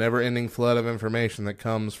from the never-ending flood of information that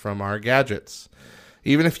comes from our gadgets.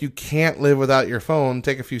 Even if you can't live without your phone,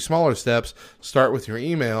 take a few smaller steps. Start with your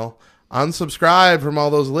email. Unsubscribe from all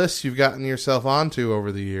those lists you've gotten yourself onto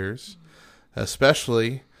over the years,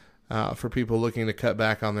 especially for people looking to cut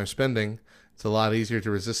back on their spending. It's a lot easier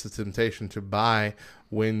to resist the temptation to buy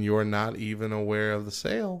when you're not even aware of the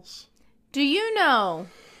sales. Do you know,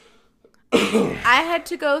 I had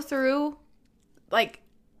to go through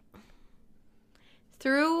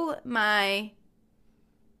my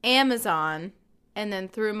Amazon and then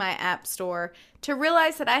through my App Store to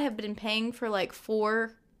realize that I have been paying for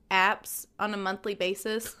 4 apps on a monthly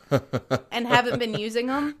basis and haven't been using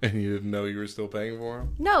them. And you didn't know you were still paying for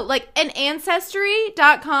them? No, and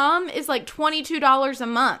Ancestry.com is $22 a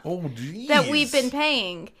month. Oh, jeez. That we've been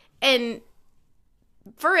paying. And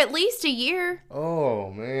for at least a year.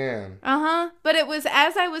 Oh, man. Uh-huh. But it was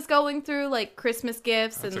as I was going through Christmas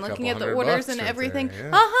gifts That's and looking at the orders and everything. There,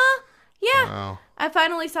 yeah. Uh-huh. Yeah. Wow. I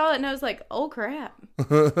finally saw it and I was like, oh crap.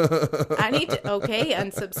 I need to,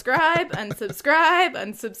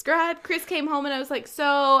 unsubscribe. Chris came home and I was like, so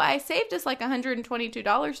I saved us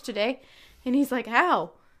 $122 today. And he's like,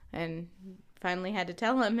 how? And finally had to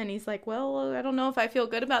tell him. And he's like, well, I don't know if I feel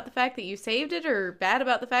good about the fact that you saved it or bad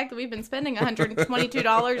about the fact that we've been spending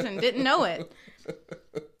 $122 and didn't know it.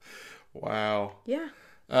 Wow. Yeah.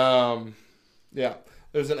 Yeah.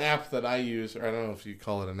 There's an app that I use, or I don't know if you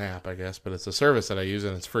call it an app, I guess, but it's a service that I use,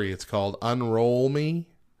 and it's free. It's called Unroll Me.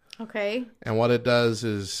 Okay. And what it does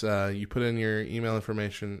is you put in your email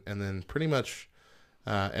information, and then pretty much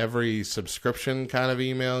every subscription kind of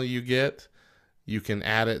email you get, you can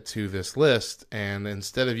add it to this list. And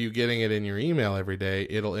instead of you getting it in your email every day,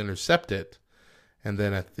 it'll intercept it. And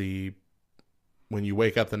then when you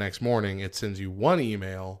wake up the next morning, it sends you one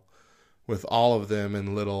email with all of them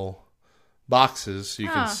in little boxes, so you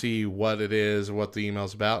can see what it is, what the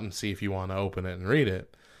email's about, and see if you want to open it and read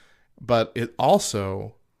it. But it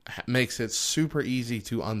also makes it super easy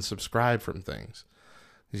to unsubscribe from things.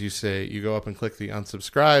 As you go up and click the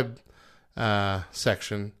unsubscribe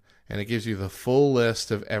section, and it gives you the full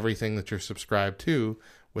list of everything that you're subscribed to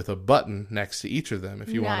with a button next to each of them if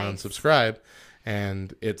you want to unsubscribe.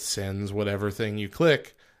 And it sends whatever thing you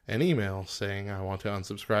click an email saying, I want to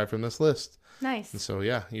unsubscribe from this list. Nice. And so,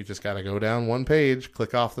 you just got to go down one page,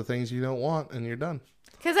 click off the things you don't want, and you're done.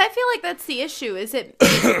 Because I feel like that's the issue. Is it,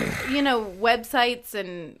 websites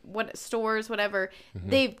and stores, whatever,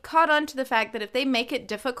 they've caught on to the fact that if they make it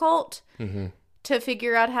difficult to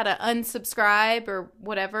figure out how to unsubscribe or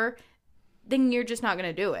whatever, then you're just not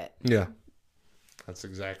going to do it. Yeah. That's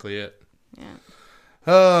exactly it. Yeah.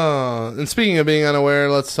 And speaking of being unaware,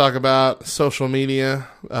 let's talk about social media.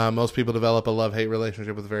 Most people develop a love-hate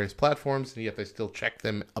relationship with various platforms, and yet they still check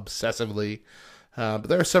them obsessively. But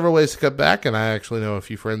there are several ways to cut back, and I actually know a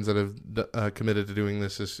few friends that have committed to doing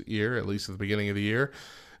this year, at least at the beginning of the year.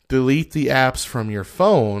 Delete the apps from your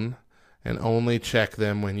phone and only check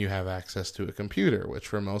them when you have access to a computer, which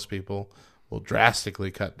for most people will drastically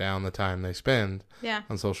cut down the time they spend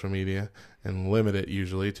on social media and limit it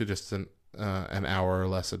usually to just an hour or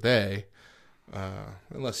less a day,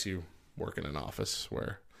 unless you work in an office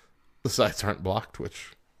where the sites aren't blocked,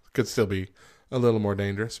 which could still be a little more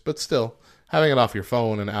dangerous. But still, having it off your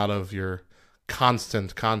phone and out of your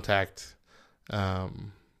constant contact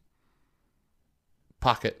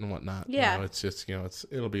pocket and whatnot, it's just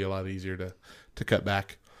it'll be a lot easier to cut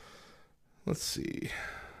back. Let's see.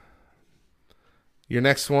 Your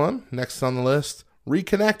next on the list: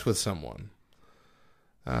 reconnect with someone.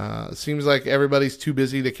 It seems like everybody's too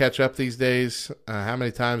busy to catch up these days. How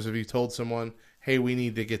many times have you told someone, hey, we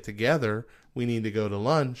need to get together, we need to go to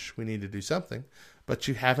lunch, we need to do something, but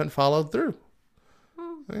you haven't followed through?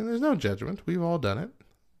 I mean, there's no judgment. We've all done it.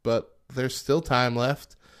 But there's still time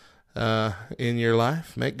left in your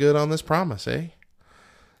life. Make good on this promise, eh?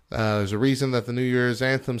 There's a reason that the New Year's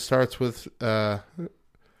anthem starts with,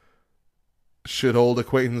 should old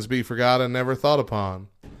acquaintance be forgot and never thought upon?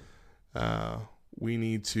 We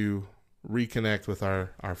need to reconnect with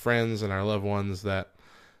our friends and our loved ones that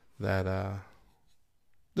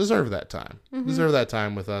deserve that time. Deserve that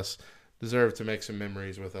time with us. Deserve to make some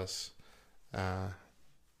memories with us. Gosh,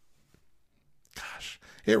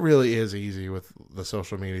 it really is easy with the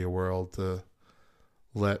social media world to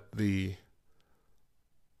let the,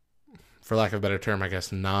 for lack of a better term, I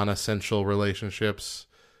guess, non-essential relationships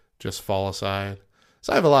just fall aside.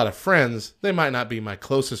 So I have a lot of friends. They might not be my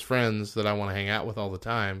closest friends that I want to hang out with all the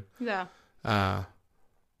time. Yeah.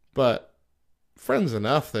 But friends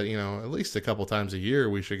enough that, at least a couple times a year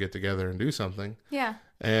we should get together and do something. Yeah.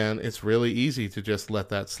 And it's really easy to just let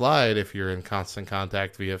that slide if you're in constant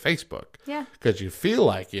contact via Facebook. Yeah. Because you feel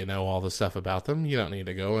like you know all the stuff about them. You don't need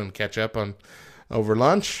to go and catch up on over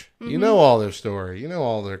lunch. You know all their story. You know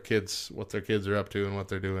all their kids, what their kids are up to and what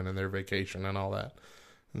they're doing and their vacation and all that.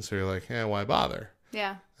 And so you're like, why bother?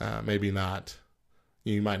 Yeah. Maybe not.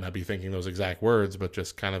 You might not be thinking those exact words, but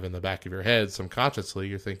just kind of in the back of your head, subconsciously,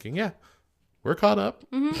 you're thinking, yeah, we're caught up.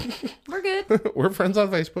 We're good. We're friends on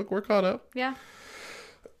Facebook. We're caught up. Yeah.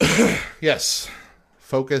 Yes.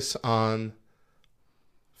 Focus on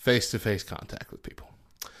face-to-face contact with people.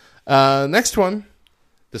 Next one.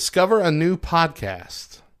 Discover a new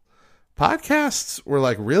podcast. Podcasts were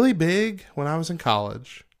like really big when I was in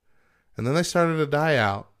college, and then they started to die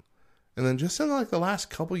out. And then just in like the last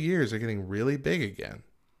couple years, they're getting really big again.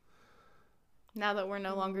 Now that we're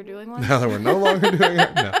no longer doing one? Now that we're no longer doing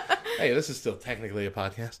it? No. Hey, this is still technically a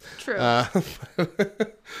podcast. True.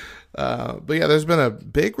 But yeah, there's been a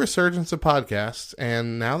big resurgence of podcasts,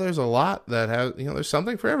 and now there's a lot that have, there's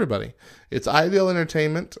something for everybody. It's ideal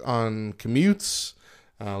entertainment on commutes,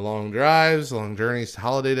 long drives, long journeys to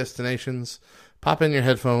holiday destinations. Pop in your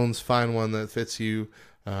headphones, find one that fits you.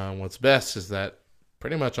 What's best is that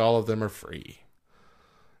pretty much all of them are free.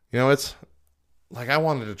 It's like I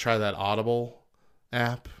wanted to try that Audible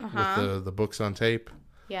app with the books on tape.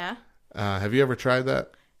 Yeah. Have you ever tried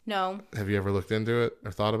that? No. Have you ever looked into it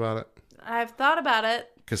or thought about it? I've thought about it.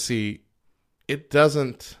 Because, see, it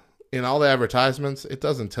doesn't, in all the advertisements, it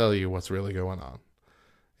doesn't tell you what's really going on.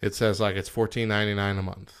 It says, like, it's $14.99 a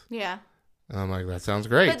month. Yeah. And I'm like, that sounds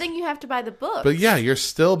great. But then you have to buy the books. But yeah, you're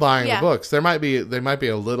still buying the books. They might be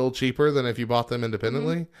a little cheaper than if you bought them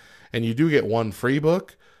independently, and you do get one free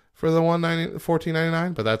book for the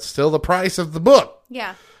 $14.99. But that's still the price of the book.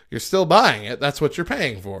 Yeah, you're still buying it. That's what you're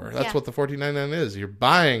paying for. That's what the $14.99 is. You're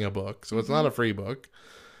buying a book, so it's not a free book.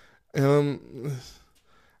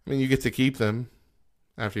 I mean, you get to keep them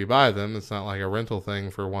after you buy them. It's not like a rental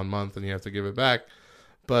thing for 1 month and you have to give it back.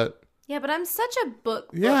 But yeah, but I'm such a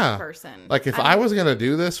book person. Like if I was going to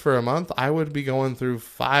do this for a month, I would be going through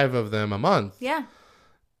 5 of them a month. Yeah.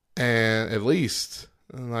 And at least,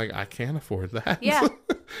 like, I can't afford that. Yeah.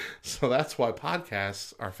 So that's why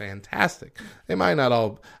podcasts are fantastic. They might not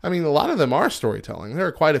all, I mean, a lot of them are storytelling. There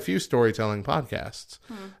are quite a few storytelling podcasts.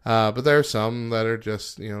 But there are some that are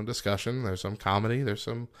just, discussion. There's some comedy. There's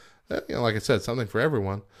some, like I said, something for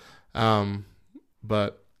everyone.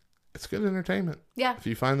 But it's good entertainment. Yeah. If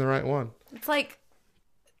you find the right one. It's like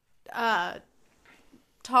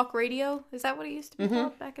talk radio. Is that what it used to be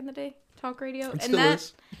called back in the day? Talk radio? It still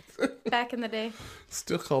is. Back in the day.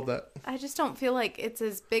 Still called that. I just don't feel like it's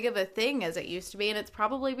as big of a thing as it used to be. And it's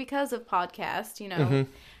probably because of podcasts,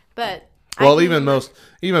 But well, even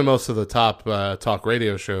most of the top talk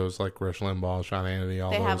radio shows like Rush Limbaugh, Sean Hannity,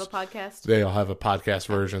 they have a podcast. They all have a podcast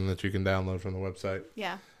version that you can download from the website.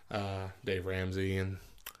 Yeah. Dave Ramsey and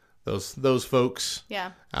those folks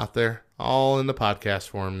out there, all in the podcast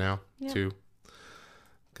form now, too.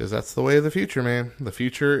 Because that's the way of the future, man. The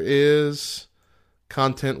future is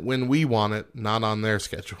content when we want it, not on their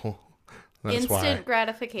schedule. Instant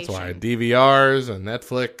gratification. That's why DVRs and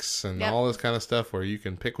Netflix and all this kind of stuff where you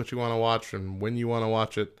can pick what you want to watch and when you want to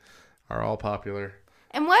watch it are all popular.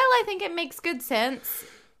 And while I think it makes good sense...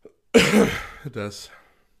 It does.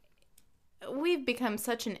 We've become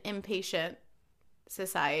such an impatient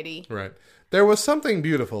society. Right. There was something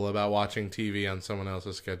beautiful about watching TV on someone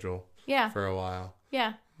else's schedule for a while.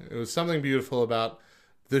 Yeah. It was something beautiful about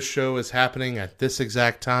this show is happening at this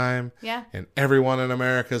exact time. Yeah. And everyone in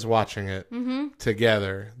America is watching it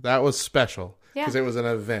together. That was special because it was an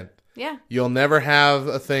event. Yeah. You'll never have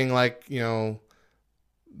a thing like, the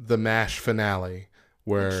MASH finale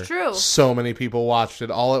where so many people watched it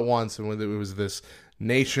all at once and it was this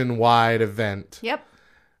nationwide event. Yep.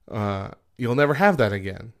 You'll never have that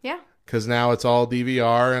again. Yeah. Because now it's all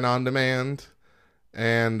DVR and on demand.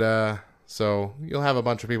 And so you'll have a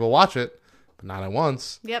bunch of people watch it, but not at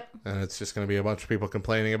once. Yep. And it's just going to be a bunch of people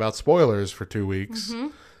complaining about spoilers for 2 weeks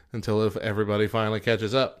until if everybody finally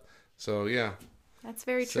catches up. So, yeah. That's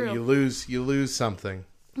very true. So you lose something.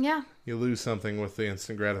 Yeah. You lose something with the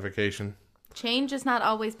instant gratification. Change is not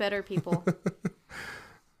always better, people.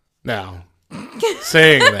 Now,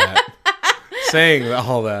 saying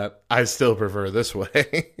all that, I still prefer this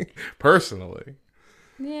way, personally.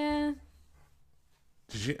 Yeah.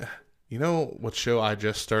 Did you know what show I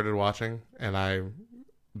just started watching, and I'm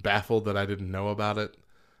baffled that I didn't know about it,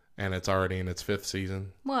 and it's already in its 5th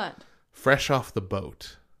season? What? Fresh Off the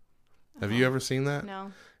Boat. Have you ever seen that?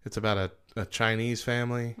 No. It's about a Chinese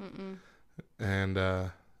family, and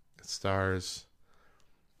it stars,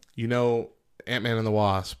 Ant-Man and the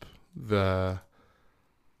Wasp, the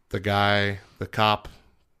guy, the cop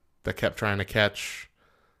that kept trying to catch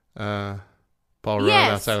Paul Rudd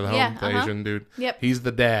outside of the home, the Asian dude. Yep. He's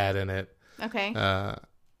the dad in it. Okay.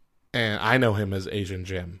 And I know him as Asian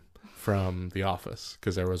Jim from The Office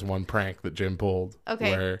because there was one prank that Jim pulled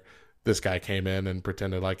where this guy came in and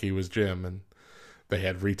pretended like he was Jim, and they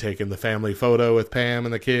had retaken the family photo with Pam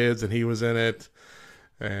and the kids, and he was in it,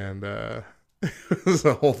 and it was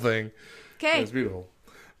the whole thing. Okay. It was beautiful.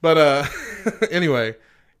 But anyway,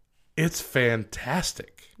 it's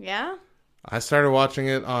fantastic. Yeah? I started watching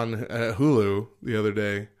it on Hulu the other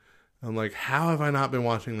day. I'm like, how have I not been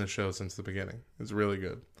watching this show since the beginning? It's really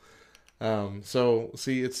good. So,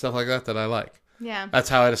 see, it's stuff like that I like. Yeah. That's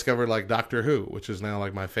how I discovered, like, Doctor Who, which is now,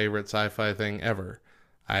 like, my favorite sci-fi thing ever.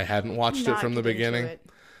 I hadn't watched it from the beginning.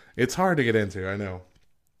 It's hard to get into, I know.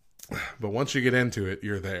 But once you get into it,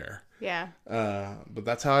 you're there. Yeah. But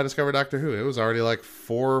that's how I discovered Doctor Who. It was already, like,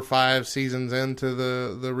 4 or 5 seasons into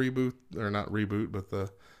the reboot, or not reboot, but the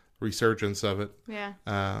resurgence of it. Yeah.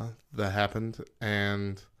 That happened,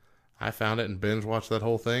 and I found it and binge watched that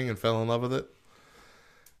whole thing and fell in love with it.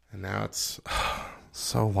 And now it's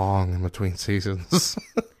so long in between seasons.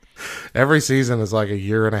 Every season is like a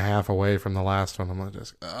year and a half away from the last one. I'm like,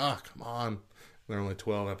 come on. They're only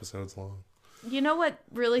 12 episodes long. You know what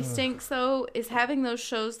really stinks, though, is having those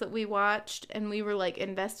shows that we watched and we were, like,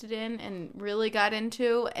 invested in and really got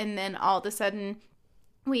into, and then all of a sudden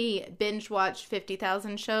we binge watched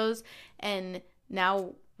 50,000 shows, and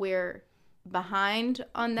now we're behind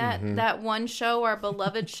on that one show, our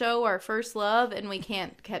beloved show, our first love, and we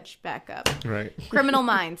can't catch back up. Right. Criminal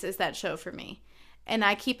Minds is that show for me. And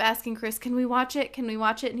I keep asking Chris, can we watch it? Can we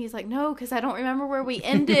watch it? And he's like, no, because I don't remember where we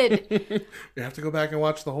ended. You have to go back and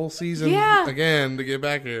watch the whole season again to get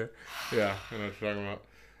back here. Yeah, I know what you're talking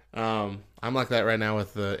about. I'm like that right now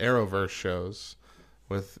with the Arrowverse shows.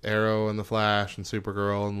 With Arrow and The Flash and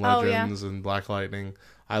Supergirl and Legends and Black Lightning.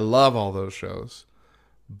 I love all those shows.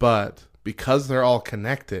 But because they're all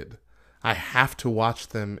connected, I have to watch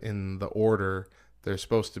them in the order they're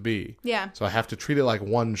supposed to be. Yeah. So I have to treat it like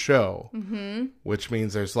one show, which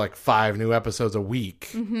means there's like 5 new episodes a week.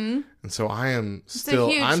 Mm-hmm. And so I am still,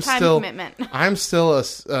 it's a huge time commitment. I'm still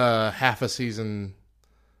a half a season,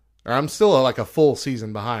 or I'm still like a full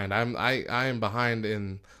season behind. I am behind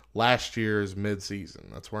in last year's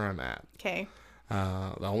mid-season. That's where I'm at. Okay.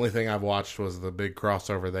 The only thing I've watched was the big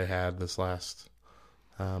crossover they had this last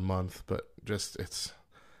month, but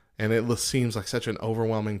it seems like such an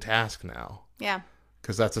overwhelming task now. Yeah.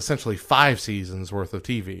 Because that's essentially 5 seasons worth of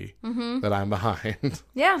TV that I'm behind.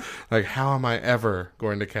 Yeah. Like, how am I ever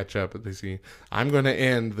going to catch up at DC? I'm going to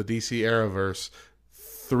end the DC Arrowverse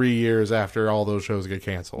 3 years after all those shows get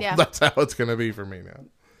canceled. Yeah. That's how it's going to be for me now.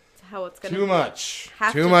 That's how it's going to be.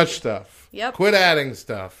 Too much stuff. Yep. Quit adding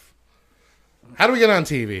stuff. How do we get on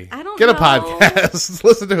TV? I don't know. Get a podcast.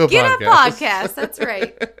 Listen to a podcast. Get a podcast. That's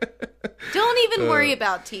right. Don't even worry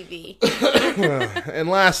about TV. And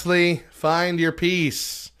lastly, find your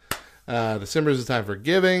peace. December is a time for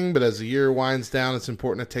giving, but as the year winds down, it's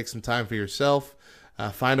important to take some time for yourself.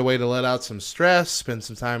 Find a way to let out some stress. Spend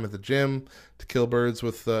some time at the gym to kill birds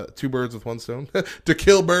with 2 birds with 1 stone. To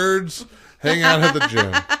kill birds, hang out at the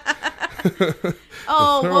gym.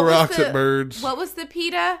 Throw rocks at birds. What was the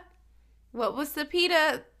PETA? What was the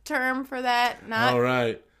PETA term for that? All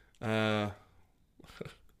right.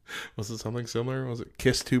 Was it something similar? Was it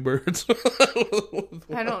kiss 2 birds?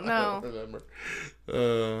 I don't know. I don't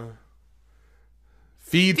remember.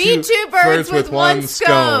 Feed 2 birds with 1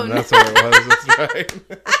 scone. That's what it was. That's right.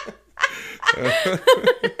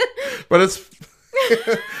 But it's...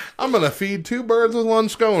 I'm going to feed 2 birds with 1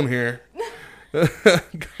 scone here. Go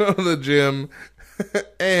to the gym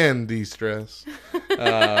and de-stress.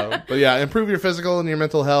 But yeah, improve your physical and your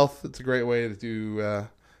mental health. It's a great way to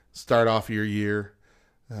start off your year.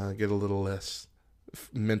 Get a little less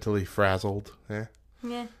mentally frazzled.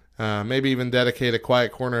 Yeah. Maybe even dedicate a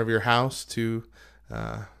quiet corner of your house to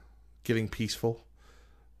getting peaceful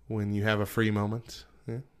when you have a free moment.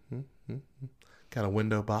 Yeah. Got a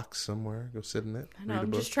window box somewhere. Go sit in it. I know,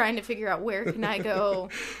 I'm just trying to figure out where can I go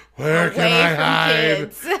where away can I from hide?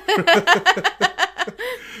 Kids.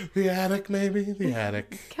 The attic, maybe? The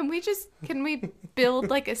attic. Can we build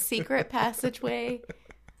like a secret passageway?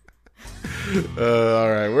 All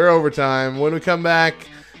right, we're overtime. When we come back,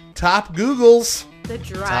 top Googles. The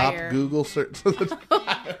dryer. Top Google search.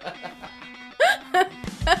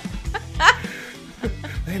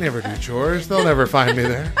 They never do chores. They'll never find me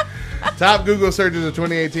there. Top Google searches of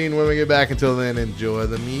 2018 when we get back. Until then, enjoy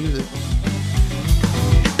the music.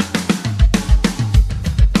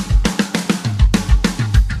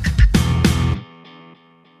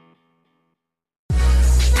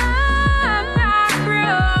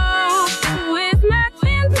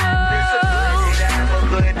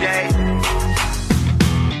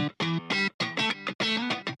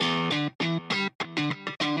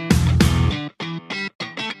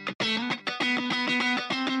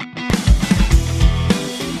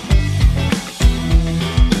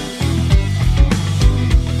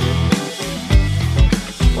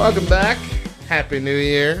 Welcome back. Happy New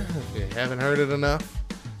Year. If you haven't heard it enough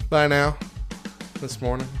by now this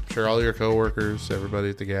morning, I'm sure all your coworkers, everybody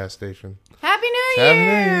at the gas station. Happy New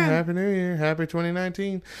Year. Happy New Year. Happy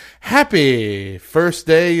 2019. Happy first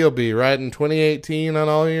day you'll be writing 2018 on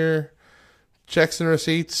all your checks and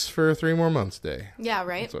receipts for 3 more months day. Yeah,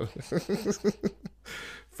 right. So,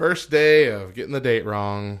 first day of getting the date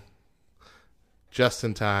wrong just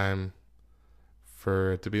in time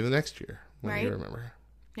for it to be the next year. When you remember.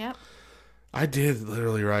 Yep. I did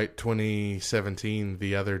literally write 2017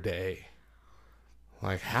 the other day.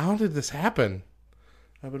 Like, how did this happen?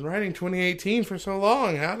 I've been writing 2018 for so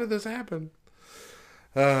long. How did this happen?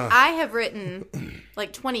 I have written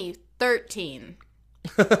like 2013.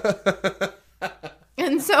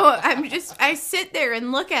 And so I sit there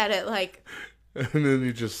and look at it like... And then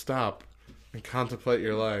you just stop and contemplate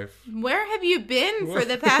your life. Where have you been for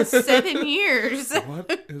the past 7 years?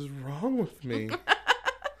 What is wrong with me?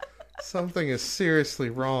 Something is seriously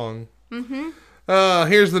wrong. Mm-hmm.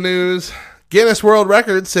 Here's the news. Guinness World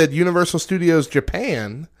Records said Universal Studios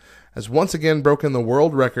Japan has once again broken the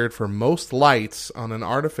world record for most lights on an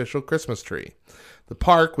artificial Christmas tree. The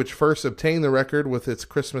park, which first obtained the record with its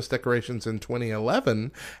Christmas decorations in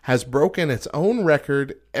 2011, has broken its own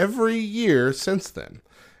record every year since then.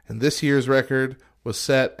 And this year's record was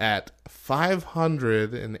set at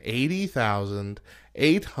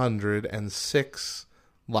 580,806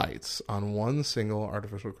 lights on one single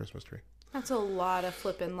artificial Christmas tree. That's a lot of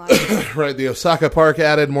flipping lights. Right. The Osaka Park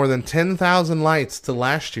added more than 10,000 lights to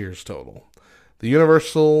last year's total. The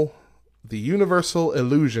Universal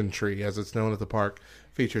Illusion Tree, as it's known at the park,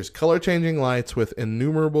 features color-changing lights with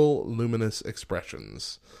innumerable luminous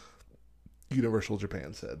expressions. Universal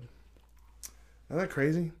Japan said. Isn't that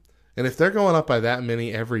crazy? And if they're going up by that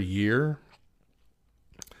many every year,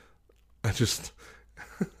 it's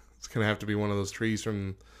going to have to be one of those trees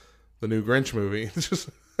from the new Grinch movie. It's just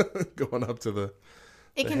going up to the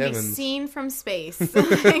heavens. Be seen from space.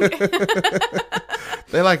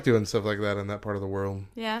 They like doing stuff like that in that part of the world.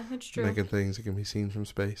 Yeah, it's true. Making things that can be seen from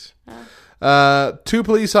space. 2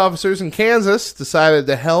 police officers in Kansas decided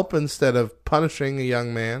to help instead of punishing a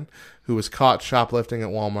young man who was caught shoplifting at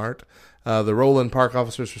Walmart. The Roland Park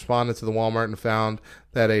officers responded to the Walmart and found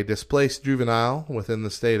that a displaced juvenile within the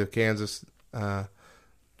state of Kansas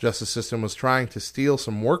justice system was trying to steal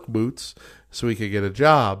some work boots so he could get a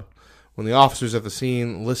job. When the officers at the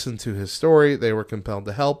scene listened to his story, they were compelled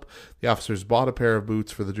to help. The officers bought a pair of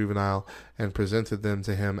boots for the juvenile and presented them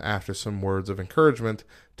to him after some words of encouragement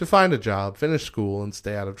to find a job, finish school, and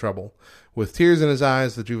stay out of trouble. With tears in his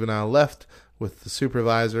eyes, the juvenile left with the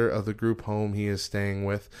supervisor of the group home he is staying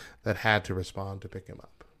with that had to respond to pick him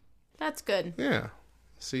up. That's good. Yeah.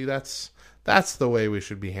 See, that's the way we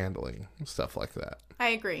should be handling stuff like that. I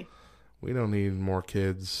agree. We don't need more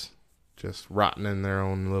kids just rotting in their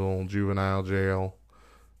own little juvenile jail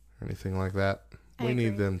or anything like that. We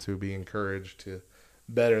need them to be encouraged to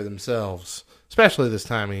better themselves, especially this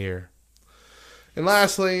time of year. And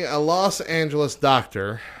lastly, a Los Angeles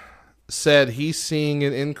doctor said he's seeing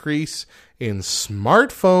an increase in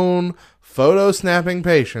smartphone photo snapping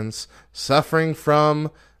patients suffering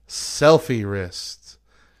from selfie wrist.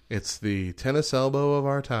 It's the tennis elbow of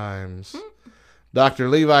our times. Dr.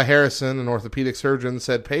 Levi Harrison, an orthopedic surgeon,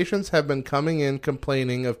 said patients have been coming in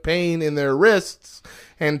complaining of pain in their wrists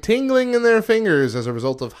and tingling in their fingers as a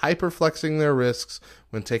result of hyperflexing their wrists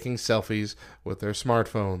when taking selfies with their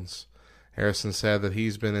smartphones. Harrison said that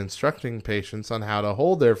he's been instructing patients on how to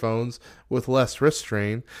hold their phones with less wrist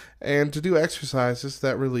strain and to do exercises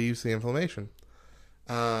that relieves the inflammation.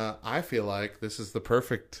 I feel like this is the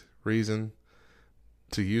perfect reason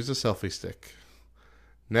to use a selfie stick.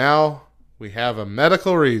 Now we have a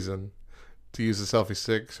medical reason to use a selfie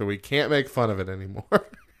stick, so we can't make fun of it anymore.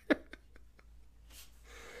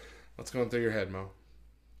 What's going through your head, Mo?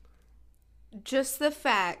 Just the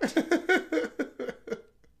fact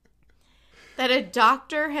that a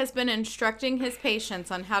doctor has been instructing his patients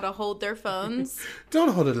on how to hold their phones.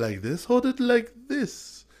 Don't hold it like this. Hold it like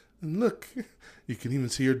this. And look, you can even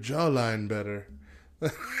see your jawline better.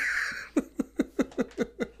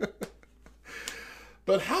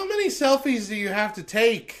 But how many selfies do you have to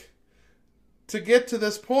take to get to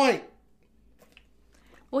this point?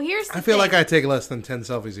 Well, here's the I feel thing. like I take less than 10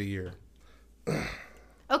 selfies a year.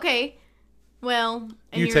 Okay. Well,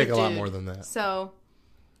 and you you're take a dude, lot more than that. So,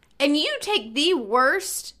 and you take the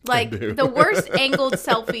worst, the worst angled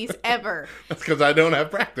selfies ever. That's because I don't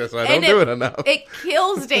have practice. I don't do it enough. It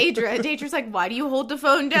kills Daedra. Daedra's like, why do you hold the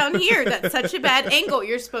phone down here? That's such a bad angle.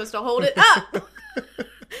 You're supposed to hold it up.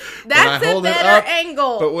 That's a better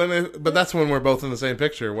angle. But that's when we're both in the same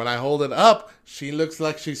picture. When I hold it up, she looks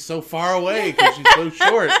like she's so far away because she's so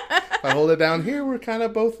short. If I hold it down here, we're kind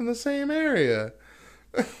of both in the same area.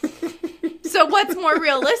 So what's more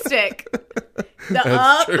realistic? That's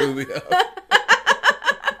up? True, the up.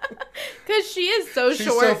 Because she is so she's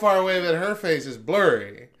short. She's so far away that her face is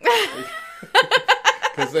blurry.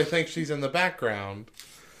 Because they think she's in the background.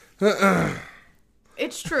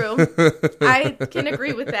 It's true. I can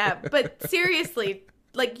agree with that. But seriously,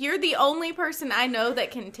 you're the only person I know that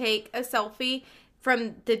can take a selfie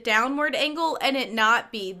from the downward angle and it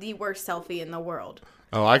not be the worst selfie in the world.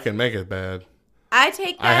 Oh, I can make it bad. I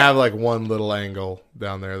take that. I have one little angle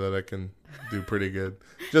down there that I can do pretty good.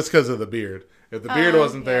 Just because of the beard. If the beard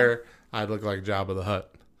wasn't there, I'd look like Jabba the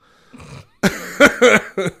Hutt.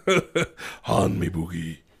 Han me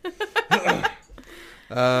boogie.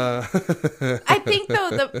 I think, though,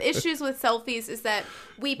 the issues with selfies is that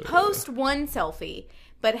we post one selfie,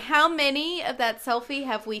 but how many of that selfie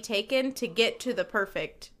have we taken to get to the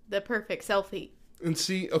perfect selfie? And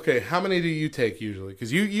see, okay, how many do you take usually?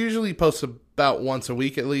 Because you usually post about once a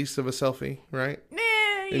week at least of a selfie, right?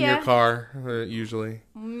 in your car, usually.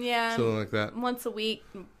 Yeah. Something like that. Once a week,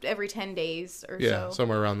 every 10 days or so. Yeah,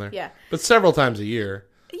 somewhere around there. Yeah. But several times a year.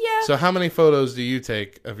 Yeah. So how many photos do you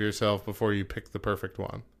take of yourself before you pick the perfect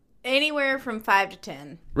one? Anywhere from 5 to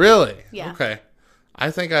 10. Really? Yeah. Okay.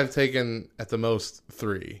 I think I've taken at the most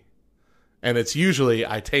 3. And it's usually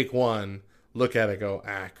I take one, look at it, go,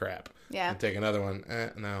 crap. Yeah. And take another one.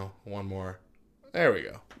 No, one more. There we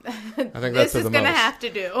go. I think that's This is going to have to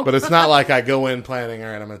do. But it's not like I go in planning,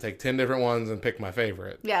 all right, I'm going to take 10 different ones and pick my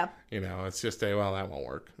favorite. Yeah. It's just that won't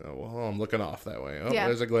work. Oh, well, I'm looking off that way. Oh, yeah.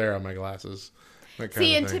 There's a glare on my glasses.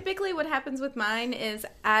 See, and typically what happens with mine is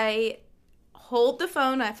I hold the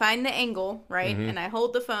phone, I find the angle, right? Mm-hmm. And I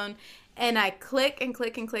hold the phone, and I click and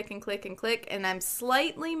click and click and click and click, and I'm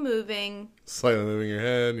slightly moving. Slightly moving your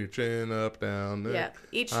head, your chin up, down. Yeah,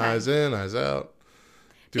 each time. Eyes in, eyes out.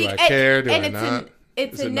 Do I care? Do I not?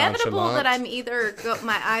 It's Is it inevitable nonchalant? that I'm either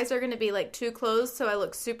my eyes are going to be like too closed, so I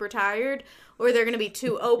look super tired, or they're going to be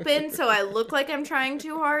too open, so I look like I'm trying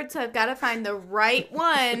too hard. So I've got to find the right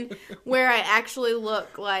one where I actually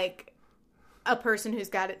look like a person who's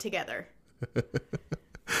got it together.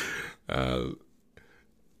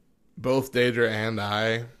 Both Deidre and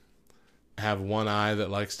I have one eye that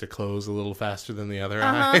likes to close a little faster than the other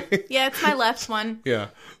eye. Yeah, it's my left one. Yeah.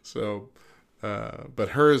 So, but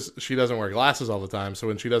hers, she doesn't wear glasses all the time. So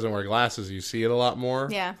when she doesn't wear glasses, you see it a lot more.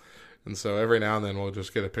 Yeah. And so every now and then we'll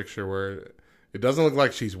just get a picture where it doesn't look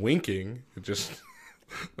like she's winking. It just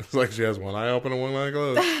looks like she has one eye open and one eye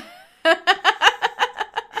closed.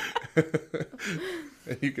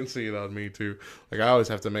 And you can see it on me too. Like I always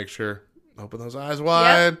have to make sure, open those eyes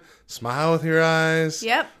wide, smile with your eyes,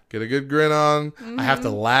 get a good grin on. Mm-hmm. I have to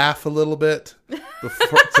laugh a little bit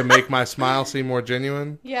to make my smile seem more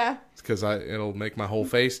genuine. Yeah. Because it'll make my whole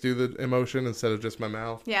face do the emotion instead of just my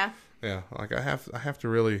mouth. Yeah. Yeah. Like I have to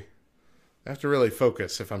really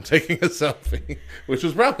focus if I'm taking a selfie, which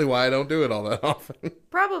is probably why I don't do it all that often.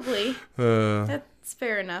 Probably. That's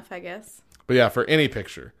fair enough, I guess. But yeah, for any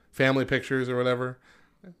picture, family pictures or whatever,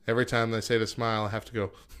 every time they say to smile, I have to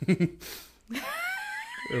go and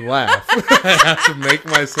laugh. I have to make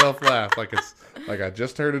myself laugh like I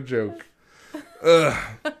just heard a joke. Ugh.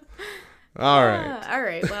 All right. All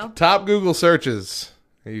right. Well, top Google searches.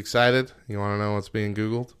 Are you excited? You want to know what's being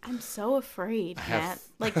Googled? I'm so afraid, Matt.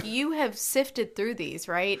 Like, you have sifted through these,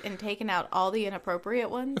 right? And taken out all the inappropriate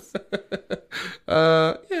ones?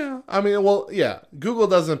 Yeah. I mean, well, yeah. Google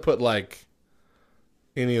doesn't put, like,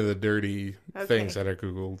 any of the dirty things that are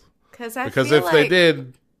Googled. Because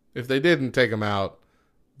if they didn't take them out,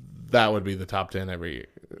 that would be the top 10 every year.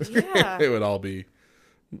 Yeah. It would all be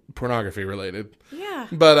pornography related. Yeah.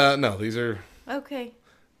 But, no, these are... Okay.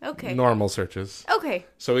 Normal searches. Okay.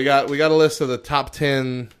 So we got a list of the top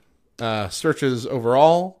 10 searches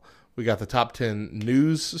overall. We got the top 10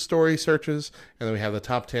 news story searches, and then we have the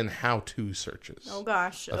top 10 how-to searches. Oh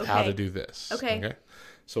gosh. Of how to do this. Okay.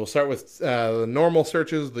 So we'll start with the normal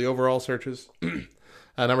searches, the overall searches.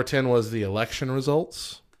 Number 10 was the election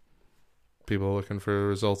results. People looking for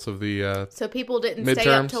results of the So people didn't midterms. Stay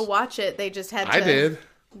up to watch it. They just had to. I did.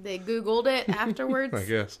 They Googled it afterwards. I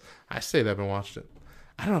guess. I stayed up and watched it.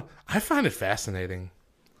 I don't know. I find it fascinating.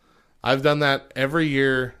 I've done that every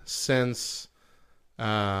year since it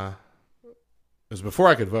was before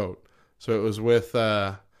I could vote. So it was with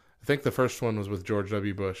I think the first one was with George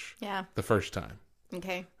W. Bush. Yeah. The first time.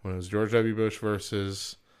 Okay. When it was George W. Bush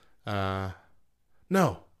versus no,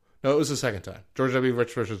 it was the second time. George W.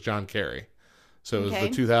 Bush versus John Kerry. So it was the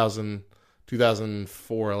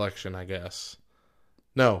 2004 election, I guess.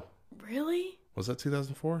 No. Really? Was that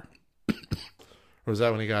 2004? Or was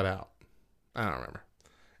that when he got out? I don't remember.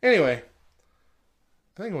 Anyway,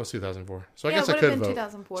 I think it was 2004. So I guess I could vote.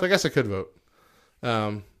 2004. So I guess I could vote.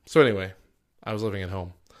 So anyway, I was living at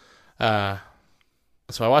home.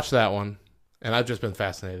 So I watched that one, and I've just been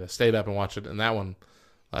fascinated. I stayed up and watched it, and that one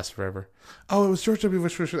lasted forever. Oh, it was George W.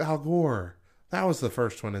 Bush versus Al Gore. That was the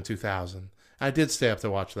first one in 2000. I did stay up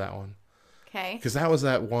to watch that one. Okay. Because that was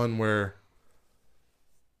that one where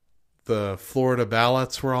the Florida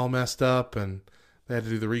ballots were all messed up, and they had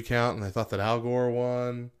to do the recount, and they thought that Al Gore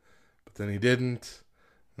won, but then he didn't.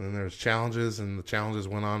 And then there was challenges, and the challenges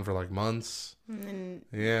went on for like months. And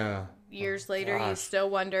then years later, you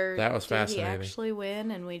still wonder, that was fascinating. Did he actually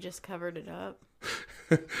win, and we just covered it up?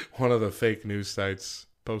 One of the fake news sites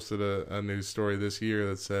posted a news story this year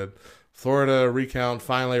that said, Florida recount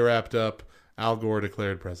finally wrapped up. Al Gore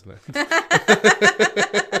declared president.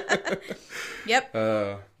 Yep.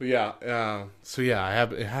 So I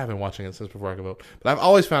have been watching it since before I could vote. But I've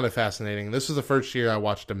always found it fascinating. This was the first year I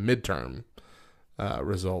watched a midterm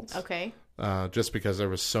result. Okay. just because there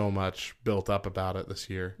was so much built up about it this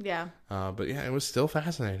year. Yeah. But yeah, it was still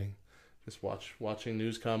fascinating. Just watching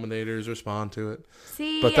news commentators respond to it.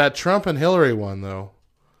 See, but that Trump and Hillary one, though,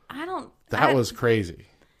 that was crazy.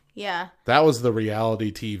 Yeah. That was the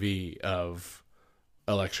reality TV of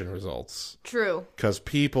election results. True. Because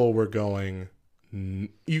people were going,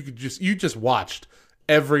 you just watched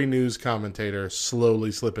every news commentator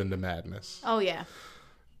slowly slip into madness. Oh yeah.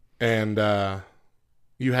 And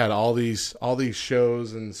you had all these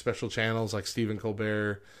shows and special channels like Stephen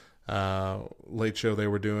Colbert, Late Show. They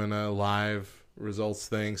were doing a live results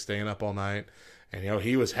thing, staying up all night, and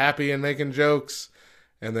he was happy and making jokes.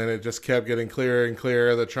 And then it just kept getting clearer and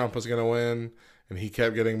clearer that Trump was going to win, and he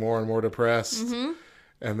kept getting more and more depressed. Mm-hmm.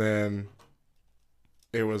 And then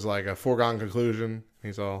it was like a foregone conclusion.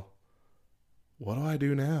 He's all, what do I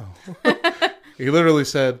do now? He literally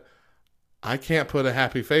said, I can't put a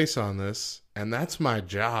happy face on this, and that's my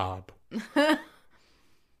job.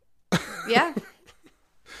 Yeah.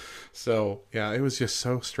 So, yeah, it was just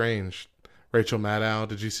so strange. Rachel Maddow,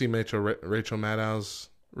 did you see Rachel Maddow's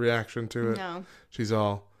reaction to it? No. She's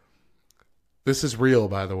all, this is real,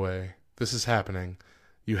 by the way. This is happening.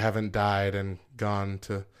 You haven't died and gone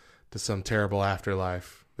to some terrible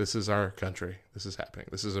afterlife. This is our country. This is happening.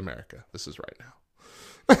 This is America. This is right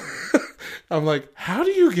now. I'm like, how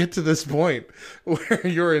do you get to this point where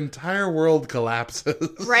your entire world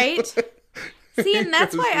collapses? Right? See, and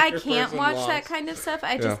that's why I can't watch that kind of stuff.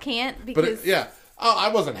 I just can't because... I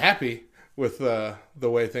wasn't happy with the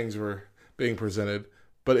way things were being presented.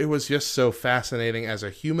 But it was just so fascinating as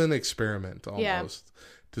a human experiment almost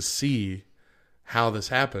to see how this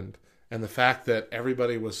happened. And the fact that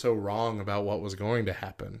everybody was so wrong about what was going to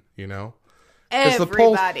happen,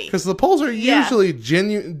 Everybody. Because the polls are usually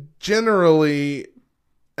generally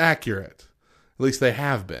accurate. At least they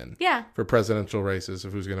have been. Yeah. For presidential races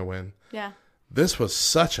of who's going to win. Yeah. This was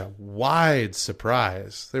such a wide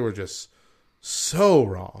surprise. They were just so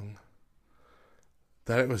wrong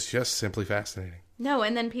that it was just simply fascinating. No,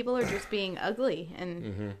 and then people are just being ugly.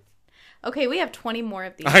 And okay, we have 20 more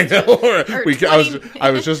of these. I know.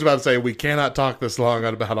 I was just about to say, we cannot talk this long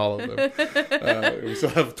about all of them. We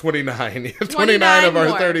still have 29. 29 of our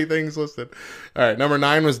more. 30 things listed. All right, number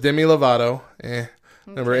 9 was Demi Lovato. Okay.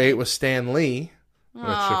 Number 8 was Stan Lee, which,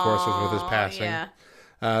 of course, was with his passing. Yeah.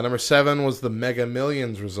 Number 7 was the Mega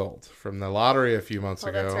Millions result from the lottery a few months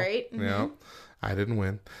ago. That's right. Mm-hmm. Yeah, I didn't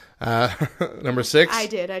win. Number 6. I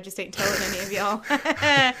did. I just ain't telling any of y'all.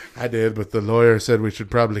 I did, but the lawyer said we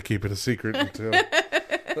should probably keep it a secret until.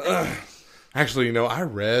 Actually,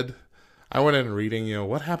 I went in reading,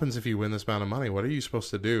 what happens if you win this amount of money? What are you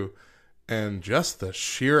supposed to do? And just the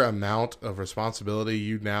sheer amount of responsibility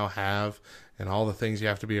you now have and all the things you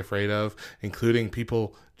have to be afraid of, including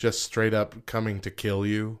people just straight up coming to kill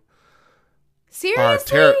you.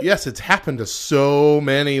 Seriously? Yes, it's happened to so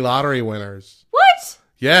many lottery winners. What?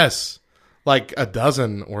 Yes, like a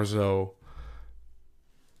dozen or so.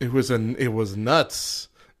 It was nuts.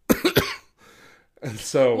 And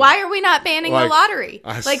so, why are we not banning the lottery?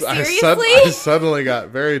 Seriously? I suddenly got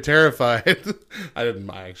very terrified. I didn't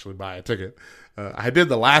actually buy a ticket. I did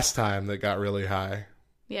the last time that got really high.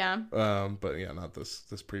 Yeah. But yeah, not this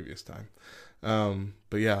previous time.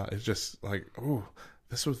 But yeah, it's just like,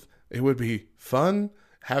 it would be fun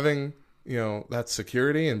having, that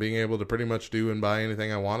security and being able to pretty much do and buy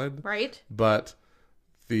anything I wanted. Right. But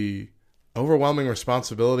the overwhelming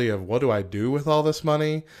responsibility of what do I do with all this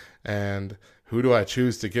money, and who do I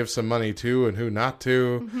choose to give some money to and who not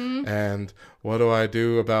to, and what do I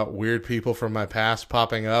do about weird people from my past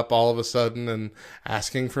popping up all of a sudden and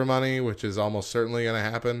asking for money, which is almost certainly going to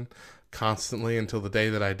happen constantly until the day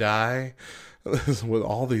that I die. With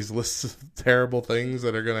all these lists of terrible things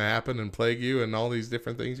that are going to happen and plague you, and all these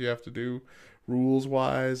different things you have to do rules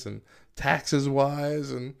wise and taxes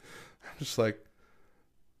wise, and I'm just like,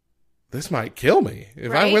 this might kill me.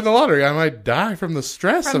 If I win the lottery, I might die from the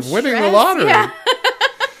stress of winning the lottery.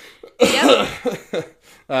 Yeah.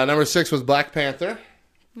 Number 6 was Black Panther,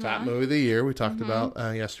 top movie of the year. We talked about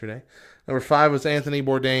yesterday. Number 5 was Anthony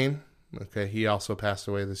Bourdain. Okay, he also passed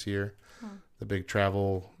away this year. The big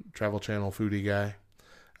travel channel foodie guy.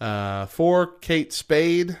 4, Kate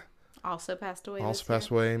Spade. Also passed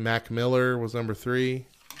away. Mac Miller was number 3.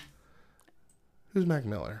 Who's Mac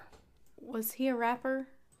Miller? Was he a rapper?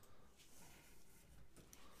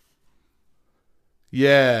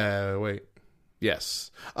 Yeah, wait.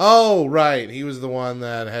 Yes. Oh, right. He was the one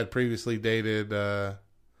that had previously dated that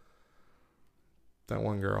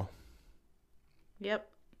one girl. Yep.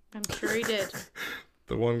 I'm sure he did.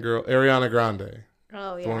 The one girl, Ariana Grande.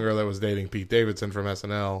 Oh, yeah. The one girl that was dating Pete Davidson from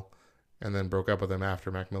SNL and then broke up with him after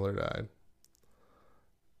Mac Miller died.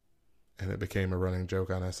 and it became a running joke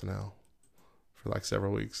on SNL for like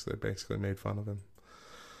several weeks. They basically made fun of him.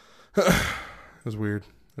 It was weird.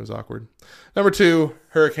 It was awkward. Number 2,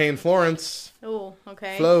 Hurricane Florence. Oh,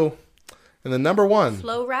 okay. Flo. And then number 1.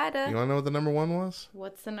 Flo Rida. You want to know what the number 1 was?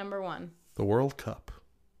 What's the number 1? The World Cup.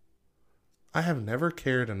 I have never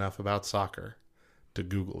cared enough about soccer to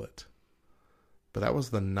Google it. But that was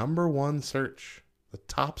the number 1 search. The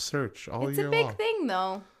top search all year long. It's a big thing,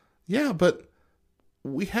 though. Yeah, but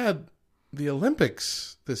we had the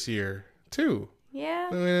Olympics this year, too. Yeah.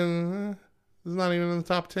 I mean, it's not even in the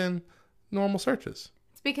top 10 normal searches.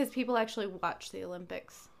 It's because people actually watch the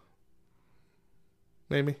Olympics.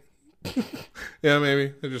 Maybe. Yeah,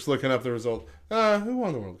 maybe. They're just looking up the result. Who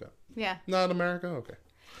won the World Cup? Yeah. Not America? Okay.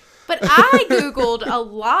 But I Googled a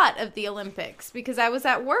lot of the Olympics because I was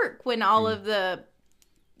at work when all of the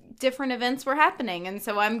different events were happening. And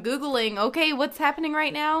so I'm Googling, okay, what's happening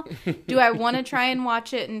right now? Do I want to try and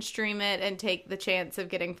watch it and stream it and take the chance of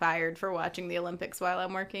getting fired for watching the Olympics while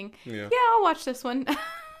I'm working? Yeah, I'll watch this one.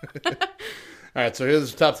 All right, so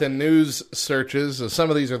here's the top 10 news searches. So some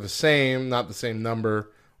of these are the same, not the same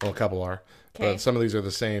number. Well, a couple are. Okay. But some of these are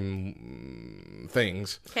the same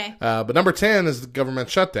things. Okay. But number 10 is the government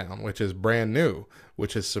shutdown, which is brand new,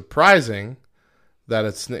 which is surprising that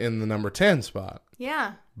it's in the number 10 spot.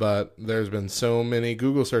 Yeah. But there's been so many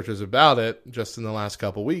Google searches about it just in the last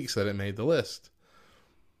couple weeks that it made the list.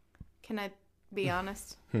 Can I be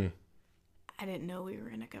honest? I didn't know we were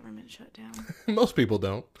in a government shutdown. Most people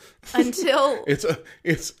don't. Until...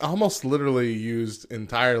 It's almost literally used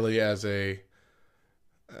entirely as a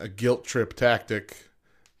guilt trip tactic,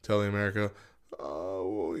 telling America,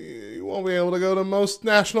 oh, you won't be able to go to most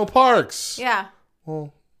national parks. Yeah.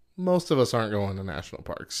 Well, most of us aren't going to national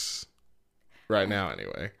parks right now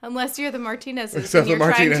anyway. Unless you're the Martinezes Except and you're the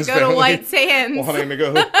Martinez trying to go to White Sands. Wanting to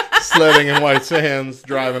go sledding in White Sands,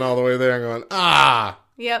 driving all the way there and going,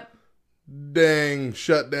 Yep. Dang,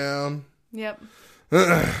 shut down. Yep.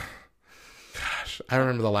 Gosh, I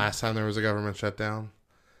remember the last time there was a government shutdown,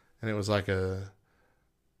 and it was like a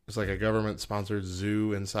government-sponsored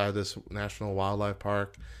zoo inside this National Wildlife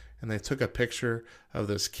Park, and they took a picture of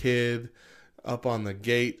this kid up on the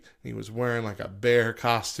gate. He was wearing like a bear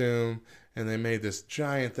costume, and they made this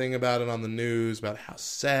giant thing about it on the news about how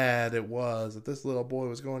sad it was that this little boy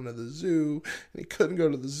was going to the zoo, and he couldn't go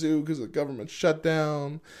to the zoo because the government shut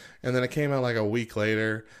down. And then it came out like a week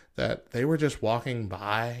later that they were just walking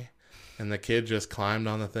by, and the kid just climbed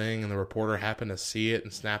on the thing, and the reporter happened to see it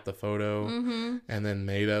and snapped the photo, and then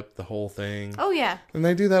made up the whole thing. Oh, yeah. And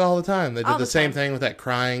they do that all the time. They did the same thing with that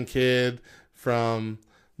crying kid from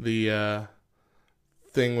the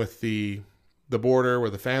thing with the border where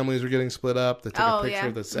the families were getting split up. They took a picture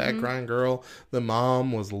of the sad crying girl. The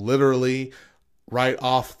mom was literally right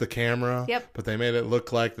off the camera. Yep. But they made it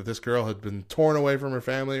look like that this girl had been torn away from her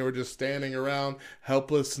family or just standing around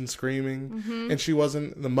helpless and screaming. And she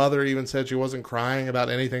wasn't, the mother even said she wasn't crying about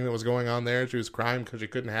anything that was going on there. She was crying because she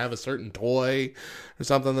couldn't have a certain toy or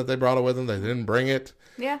something that they brought with them. They didn't bring it.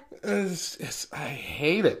 Yeah. I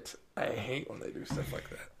hate it. I hate when they do stuff like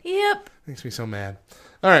that. Yep. Makes me so mad.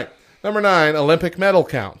 All right. Number 9, Olympic medal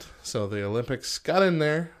count. So the Olympics got in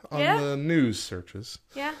there on the news searches.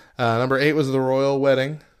 Yeah. Number 8 was the royal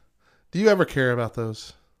wedding. Do you ever care about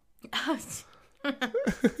those?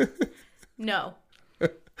 No.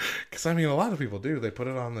 Because, I mean, a lot of people do. They put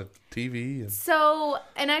it on the TV. So,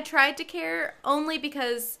 and I tried to care only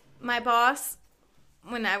because my boss,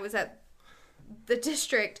 when I was at the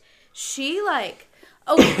district, she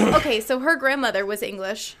okay, so her grandmother was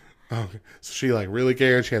English. Oh, so she really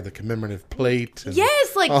cared. She had the commemorative plate.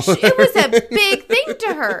 Yes, it was a big thing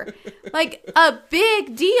to her. Like a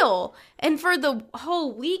big deal. And for the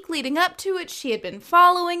whole week leading up to it, she had been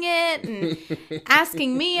following it and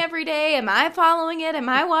asking me every day, am I following it? Am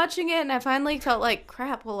I watching it? And I finally felt like,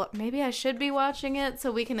 crap, well, maybe I should be watching it so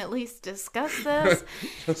we can at least discuss this.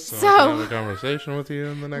 so I can have a conversation with you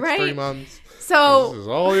in the next 3 months. So this is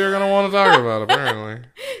all you're going to want to talk about, apparently.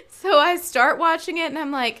 So I start watching it and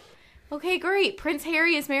I'm like, okay, great. Prince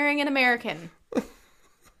Harry is marrying an American.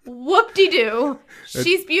 Whoop-de-doo.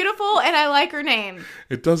 She's beautiful and I like her name.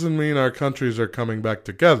 It doesn't mean our countries are coming back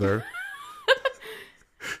together.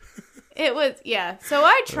 It was, yeah. So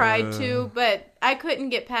I tried to, but I couldn't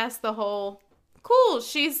get past the whole, cool,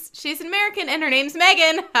 she's an American and her name's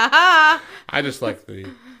Megan. Ha-ha. I just like the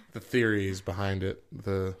theories behind it,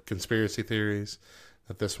 the conspiracy theories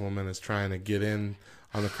that this woman is trying to get in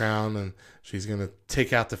on the crown, and she's going to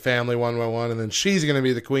take out the family one by one, and then she's going to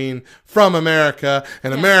be the queen from America,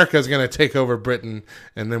 and America's going to take over Britain,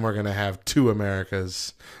 and then we're going to have two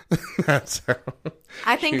Americas. That's her.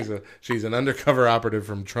 I think she's an undercover operative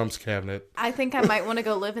from Trump's cabinet. I think I might want to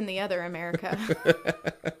go live in the other America.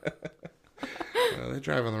 They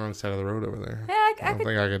drive on the wrong side of the road over there. Yeah, I don't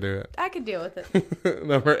think I could do it. I could deal with it.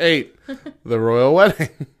 Number 8, the royal wedding.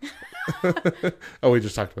 Oh, we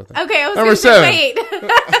just talked about that. Okay, I was Number 7. Wait.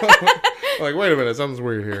 Like, wait a minute, something's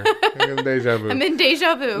weird here. I'm in deja vu. I'm in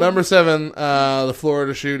deja vu. Number 7, the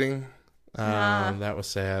Florida shooting. That was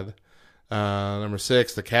sad. Number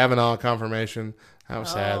 6, the Kavanaugh confirmation. That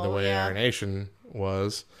was sad the way our nation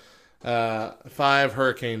was. 5,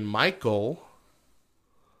 Hurricane Michael.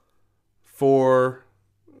 4,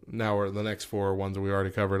 now we're the next 4 ones that we already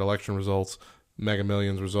covered. Election results, Mega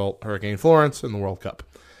Millions result, Hurricane Florence, and the World Cup.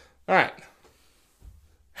 All right.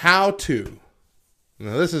 How to.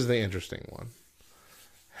 Now this is the interesting one.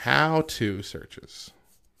 How to searches.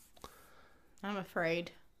 I'm afraid.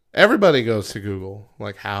 Everybody goes to Google.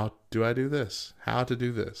 Like, how do I do this? How to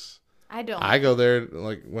do this? I don't. I go there,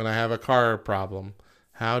 like, when I have a car problem.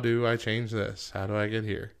 How do I change this? How do I get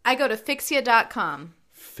here? I go to fixya.com.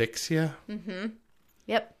 Fixya? Mm-hmm.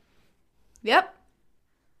 Yep.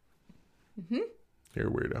 Mm-hmm. You're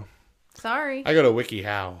a weirdo. Sorry. I go to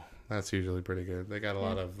WikiHow. That's usually pretty good. They got a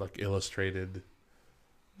lot of, like, illustrated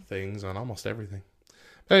things on almost everything.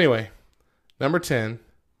 But anyway, number 10.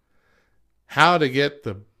 How to get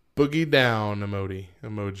the boogie down emoji.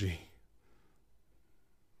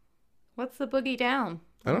 What's the boogie down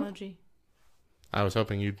emoji? I was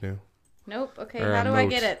hoping you'd know. Nope. Okay, Or how do I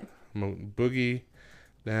get it? Boogie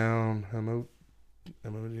down emote.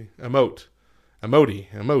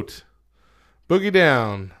 Boogie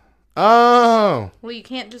down. Oh. Well, you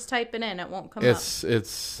can't just type it in. It won't come up. It's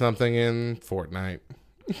something in Fortnite.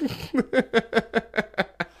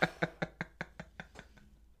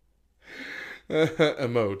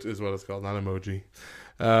 Emote is what it's called, not emoji.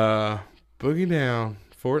 Boogie down.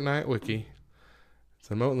 Fortnite wiki.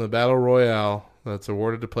 It's an emote in the Battle Royale that's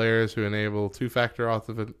awarded to players who enable two-factor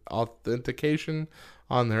authentication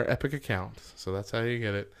on their Epic account. So that's how you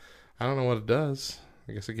get it. I don't know what it does.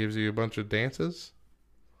 I guess it gives you a bunch of dances.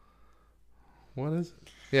 What is it?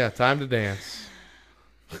 Yeah, time to dance.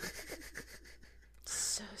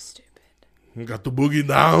 So stupid. Got the boogie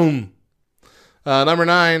down. Number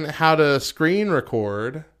 9, how to screen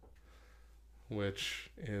record, which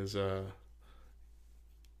is an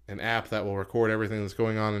app that will record everything that's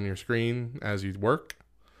going on in your screen as you work.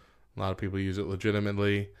 A lot of people use it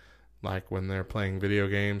legitimately, like when they're playing video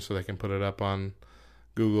games so they can put it up on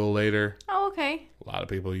Google later. Oh, okay. A lot of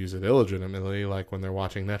people use it illegitimately, like when they're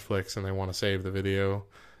watching Netflix and they want to save the video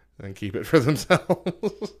and keep it for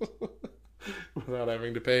themselves without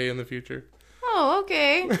having to pay in the future. Oh,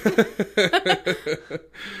 okay.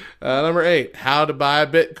 Number 8, how to buy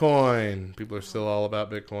Bitcoin. People are still all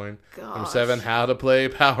about Bitcoin. Gosh. Number 7, how to play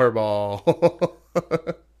Powerball.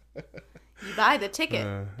 You buy the ticket.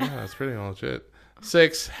 Yeah, that's pretty legit.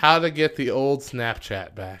 6, how to get the old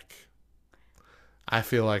Snapchat back. I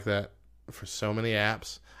feel like that for so many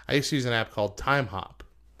apps. I used to use an app called Time Hop,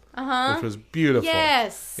 which was beautiful.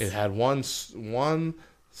 Yes. It had one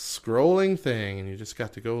scrolling thing, and you just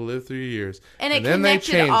got to go live through your years. And it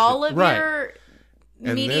connected all of your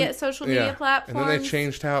social media platforms. And then they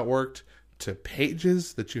changed how it worked to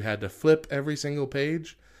pages that you had to flip every single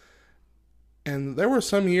page. And there were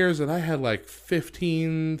some years that I had like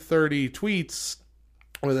 15, 30 tweets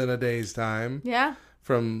within a day's time. Yeah.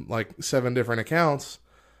 From like 7 different accounts.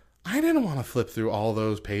 I didn't want to flip through all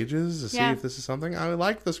those pages to see if this is something. I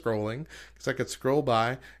liked the scrolling because I could scroll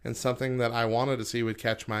by and something that I wanted to see would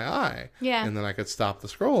catch my eye. Yeah. And then I could stop the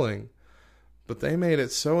scrolling. But they made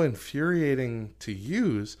it so infuriating to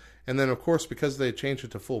use. And then, of course, because they changed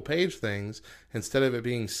it to full page things, instead of it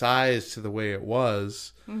being sized to the way it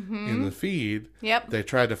was in the feed, they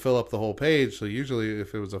tried to fill up the whole page. So usually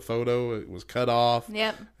if it was a photo, it was cut off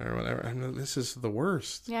or whatever. I mean, this is the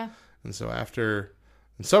worst. Yeah. And so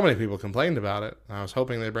and so many people complained about it. I was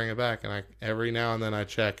hoping they'd bring it back. And every now and then I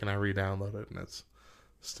check and I re-download it. And it's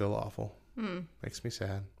still awful. Makes me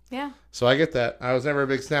sad. Yeah. So I get that. I was never a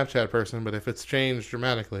big Snapchat person, but if it's changed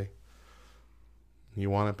dramatically, you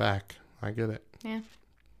want it back. I get it. Yeah.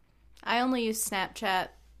 I only use Snapchat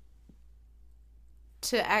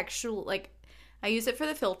to I use it for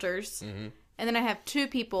the filters. Mm-hmm. And then I have 2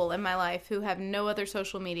 people in my life who have no other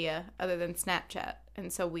social media other than Snapchat.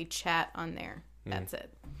 And so we chat on there. That's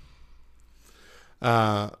it.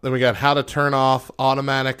 Then we got how to turn off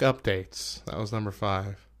automatic updates. That was number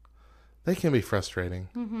 5. they can be frustrating.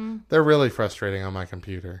 Mm-hmm. They're really frustrating on my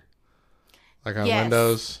computer. Like on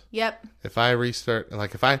Windows. Yep. If I restart,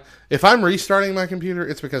 like if I'm restarting my computer,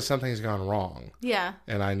 it's because something's gone wrong. Yeah.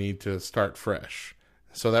 And I need to start fresh.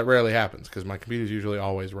 So that rarely happens because my computer's usually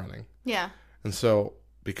always running. Yeah. And so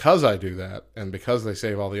because I do that, and because they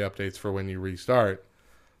save all the updates for when you restart,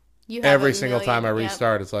 every single time I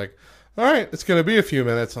restart, it's like, all right, it's going to be a few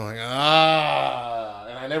minutes. I'm like,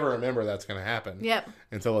 and I never remember that's going to happen. Yep.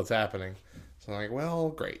 Until it's happening. So I'm like, well,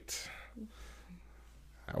 great.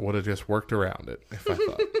 I would have just worked around it if I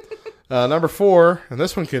thought. Number 4, and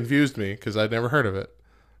this one confused me because I'd never heard of it.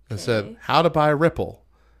 It said, how to buy Ripple.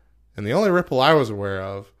 And the only Ripple I was aware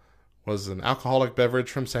of was an alcoholic beverage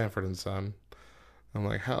from Sanford & Son. I'm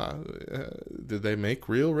like, how did they make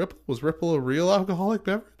real Ripple? Was Ripple a real alcoholic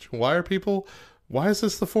beverage? Why is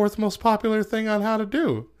this the 4th most popular thing on how to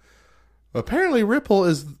do? Apparently Ripple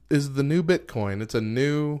is the new Bitcoin. It's a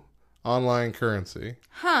new online currency.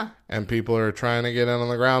 Huh. And people are trying to get in on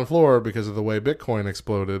the ground floor because of the way Bitcoin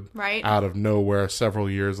exploded. Right. Out of nowhere several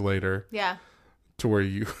years later. Yeah. To where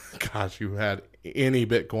you had any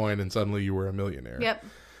Bitcoin and suddenly you were a millionaire. Yep.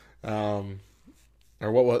 Or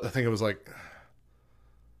what was, I think it was like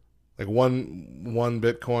one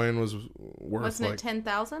Bitcoin was worth Wasn't it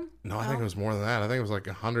 10,000? No, I think it was more than that. I think it was like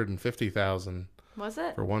 150,000. Was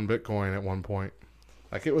it? For one Bitcoin at one point.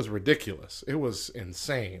 Like, it was ridiculous. It was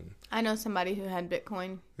insane. I know somebody who had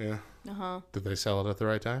Bitcoin. Yeah. Uh-huh. Did they sell it at the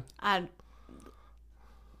right time? I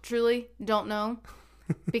truly don't know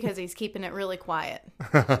because he's keeping it really quiet.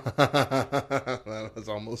 That was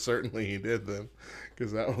almost certainly he did then,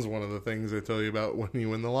 because that was one of the things they tell you about when you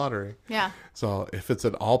win the lottery. Yeah. So if it's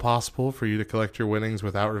at all possible for you to collect your winnings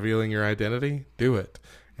without revealing your identity, do it.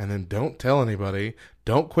 And then don't tell anybody.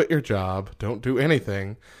 Don't quit your job. Don't do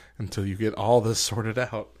anything until you get all this sorted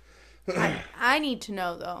out. I need to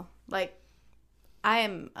know, though. Like, I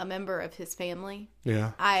am a member of his family.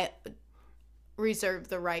 Yeah. I reserve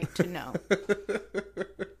the right to know.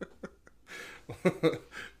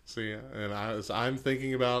 See, and I'm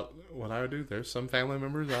thinking about what I would do. There's some family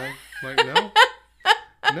members I'm like,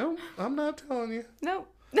 no, I'm not telling you. Nope.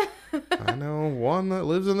 I know one that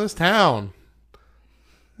lives in this town.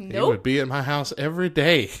 Nope. He would be at my house every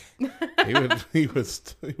day. He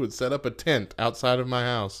would set up a tent outside of my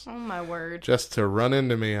house. Oh my word! Just to run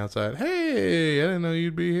into me outside. Hey, I didn't know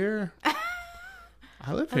you'd be here.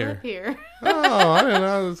 I live here. Oh, I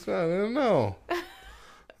didn't know.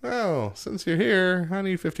 Oh, since you're here, I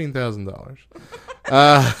need $15,000.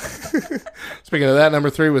 Speaking of that, number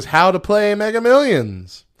 3 was how to play Mega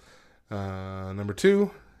Millions. Number 2,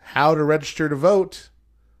 how to register to vote.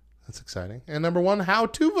 That's exciting. And number 1, how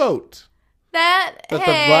to vote. The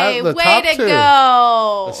way top to 2,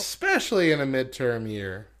 go. Especially in a midterm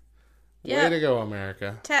year. Yep. Way to go,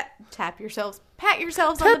 America. Tap yourselves. Pat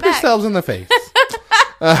yourselves on the back. Pat yourselves in the face.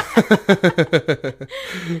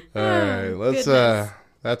 All right. Let's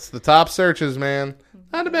that's the top searches, man.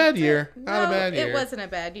 Not a bad year. Not a bad year. It wasn't a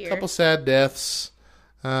bad year. Couple sad deaths.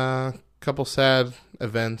 Couple sad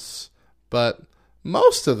events. But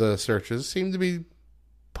most of the searches seem to be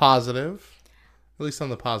positive. At least on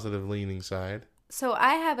the positive leaning side. So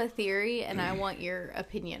I have a theory, and I want your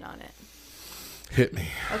opinion on it. Hit me.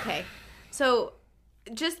 Okay. So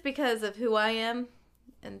just because of who I am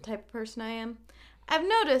and the type of person I am, I've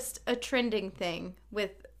noticed a trending thing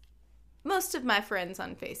with most of my friends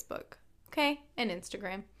on Facebook, okay, and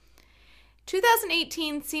Instagram.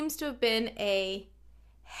 2018 seems to have been a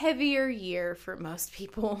heavier year for most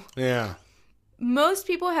people. Yeah. Most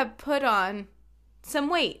people have put on some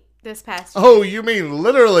weight this past year. Oh, you mean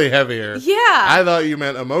literally heavier? Yeah. I thought you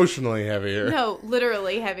meant emotionally heavier. No,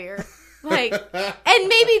 literally heavier. Like, and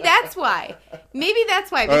maybe that's why.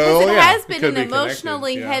 Because it has been an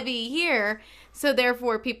emotionally heavy year. So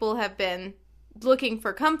therefore people have been looking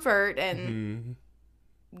for comfort and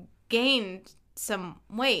gained some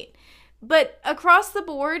weight. But across the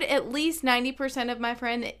board, at least 90% of my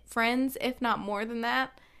friends, if not more than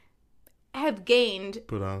that, have gained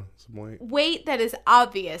put on some weight. Weight that is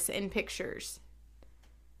obvious in pictures.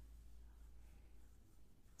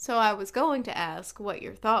 So I was going to ask what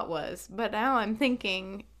your thought was, but now I'm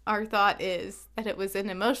thinking our thought is that it was an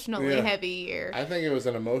emotionally heavy year. I think it was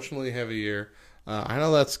an emotionally heavy year. I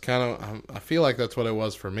know that's kind of, I feel like that's what it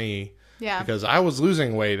was for me. Yeah. Because I was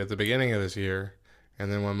losing weight at the beginning of this year.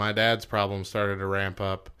 And then when my dad's problems started to ramp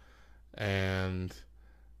up, and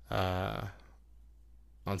on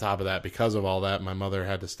top of that, because of all that, my mother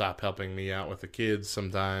had to stop helping me out with the kids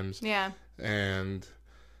sometimes. Yeah. And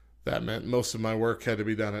that meant most of my work had to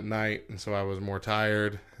be done at night. And so I was more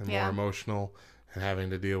tired and more emotional and having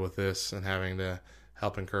to deal with this and having to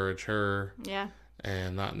help encourage her. Yeah.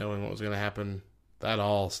 And not knowing what was going to happen, that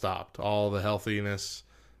all stopped. All the healthiness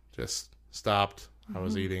just stopped. I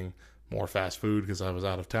was eating more fast food because I was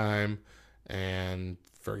out of time, and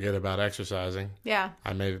forget about exercising. Yeah.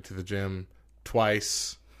 I made it to the gym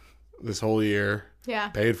twice this whole year. Yeah.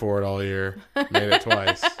 Paid for it all year. Made it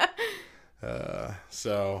twice.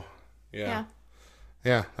 So, yeah.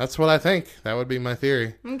 Yeah, that's what I think. That would be my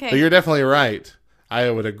theory. Okay. But you're definitely right. I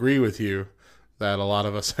would agree with you that a lot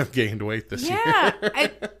of us have gained weight this year. Yeah.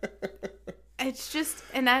 It's just,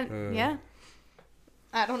 and yeah.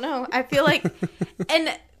 I don't know. I feel like,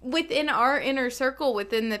 and within our inner circle,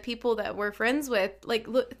 within the people that we're friends with, like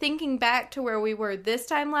thinking back to where we were this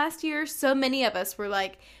time last year, so many of us were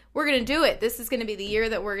like, we're going to do it. This is going to be the year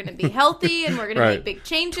that we're going to be healthy and we're going to make big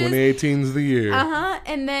changes. 2018 is the year.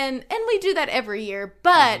 And we do that every year.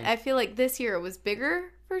 But I feel like this year it was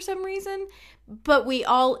bigger for some reason. But we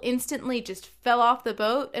all instantly just fell off the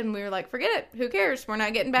boat and we were like, forget it. Who cares? We're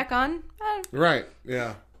not getting back on. Right.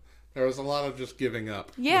 Yeah. There was a lot of just giving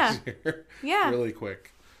up. Yeah. This year. Yeah. Really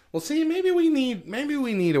quick. Well, see, maybe we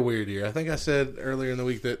need a weird year. I think I said earlier in the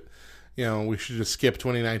week that, we should just skip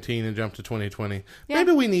 2019 and jump to 2020. Yeah.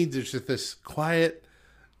 Maybe we need just this quiet,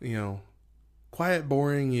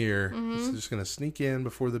 boring year. It's just going to sneak in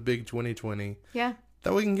before the big 2020. Yeah.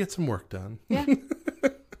 That we can get some work done. Yeah.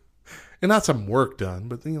 And not some work done,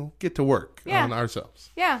 but, get to work on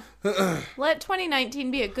ourselves. Yeah. Let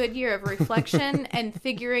 2019 be a good year of reflection and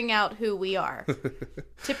figuring out who we are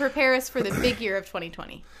to prepare us for the big year of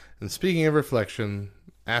 2020. And speaking of reflection,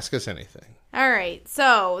 ask us anything. All right.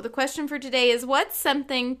 So the question for today is, what's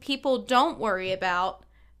something people don't worry about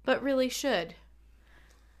but really should?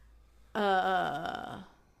 Well,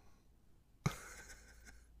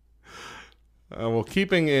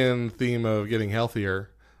 keeping in theme of getting healthier,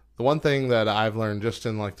 the one thing that I've learned just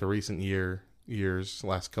in like the recent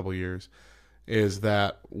last couple years, is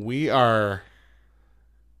that we are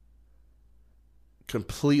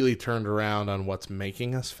completely turned around on what's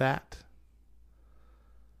making us fat.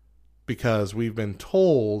 Because we've been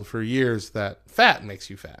told for years that fat makes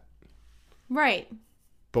you fat. Right.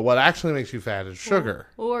 But what actually makes you fat is sugar.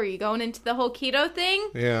 Or are you going into the whole keto thing?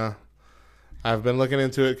 Yeah. I've been looking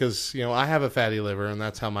into it because, I have a fatty liver, and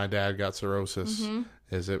that's how my dad got cirrhosis,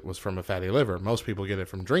 is it was from a fatty liver. Most people get it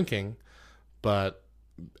from drinking, but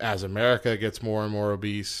as America gets more and more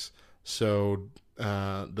obese, so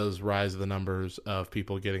does rise the numbers of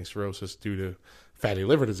people getting cirrhosis due to fatty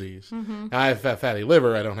liver disease. Now, I have a fatty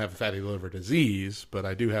liver. I don't have a fatty liver disease, but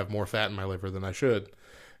I do have more fat in my liver than I should.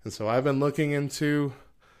 And so I've been looking into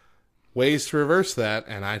ways to reverse that,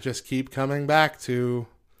 and I just keep coming back to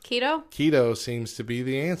keto. Keto seems to be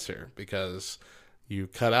the answer, because you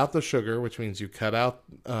cut out the sugar, which means you cut out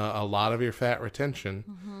a lot of your fat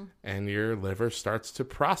retention, and your liver starts to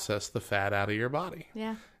process the fat out of your body.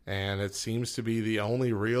 Yeah. And it seems to be the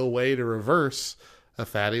only real way to reverse a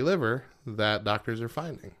fatty liver that doctors are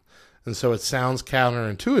finding. And so it sounds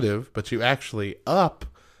counterintuitive, but you actually up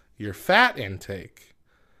your fat intake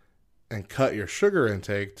and cut your sugar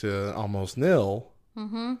intake to almost nil,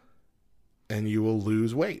 and you will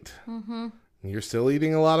lose weight. You're still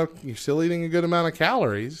eating a good amount of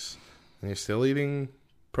calories, and you're still eating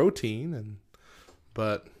protein,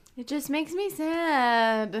 but it just makes me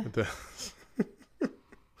sad. It does.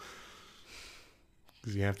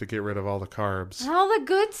 Because you have to get rid of all the carbs. All the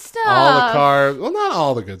good stuff. All the carbs. Well, not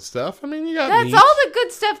all the good stuff. I mean, you got That's meat. all the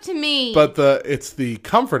good stuff to me. But it's the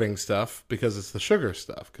comforting stuff, because it's the sugar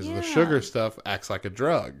stuff. Because the sugar stuff acts like a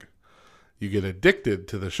drug. You get addicted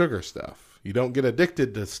to the sugar stuff. You don't get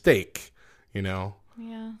addicted to steak, Yeah.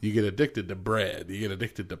 You get addicted to bread. You get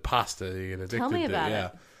addicted to pasta. You get addicted Tell me about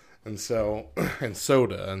it. And so, and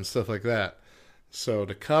soda and stuff like that. So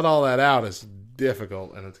to cut all that out is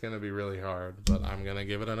difficult, and it's going to be really hard, but I'm going to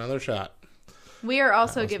give it another shot. We are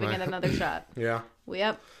also giving it another shot. Yeah.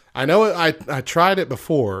 Yep. I know I tried it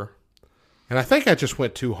before, and I think I just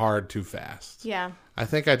went too hard too fast. Yeah. I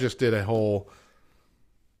think I just did a whole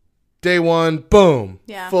day one, boom,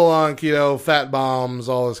 full on keto, fat bombs,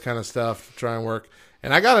 all this kind of stuff to try and work.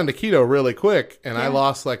 And I got into keto really quick, and I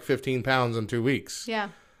lost like 15 pounds in 2 weeks. Yeah.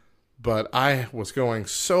 But I was going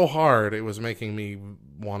so hard, it was making me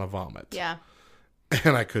want to vomit. Yeah.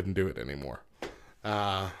 And I couldn't do it anymore.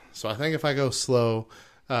 So I think if I go slow,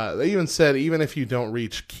 they even said even if you don't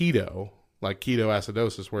reach keto, like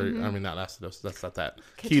ketoacidosis, where, I mean, not acidosis, that's not that.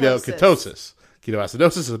 Ketosis.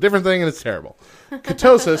 Ketoacidosis is a different thing, and it's terrible.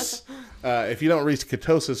 Ketosis, if you don't reach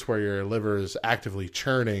ketosis, where your liver is actively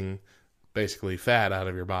churning basically fat out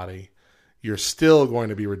of your body, you're still going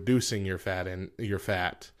to be reducing your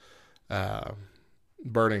fat,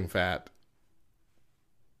 burning fat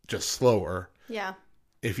just slower. Yeah.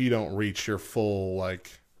 If you don't reach your full,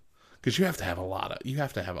 like, because you have to have a lot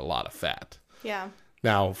of fat. Yeah.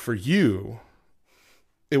 Now, for you,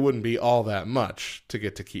 it wouldn't be all that much to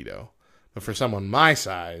get to keto. But for someone my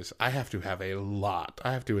size, I have to have a lot.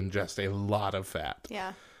 I have to ingest a lot of fat.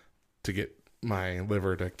 Yeah. To get my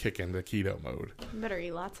liver to kick into keto mode. You better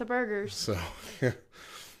eat lots of burgers. So,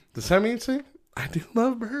 does that mean, see, I do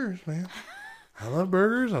love burgers, man. I love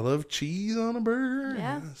burgers. I love cheese on a burger.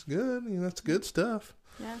 Yeah. It's good. That's good stuff.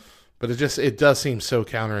 Yeah. But it does seem so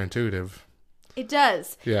counterintuitive. It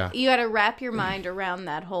does. Yeah. You got to wrap your mind around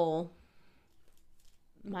that whole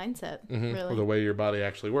mindset, really. Or the way your body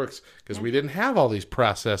actually works. Because we didn't have all these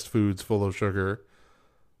processed foods full of sugar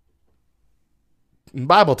in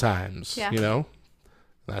Bible times, Yeah. you know?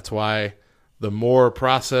 That's why the more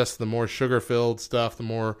processed, the more sugar-filled stuff, the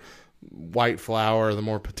more white flour, the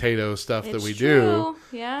more potato stuff that we do,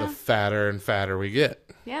 yeah, the fatter and fatter we get.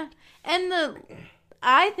 Yeah. And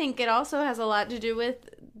I think it also has a lot to do with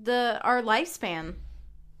our lifespan,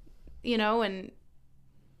 you know, and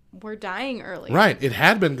we're dying early. Right. It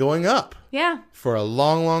had been going up. Yeah. For a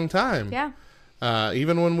long, long time. Yeah.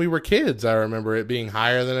 Even when we were kids, I remember it being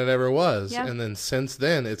higher than it ever was. Yeah. And then since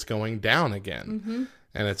then, it's going down again. Mm-hmm.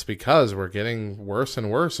 And it's because we're getting worse and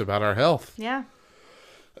worse about our health. Yeah.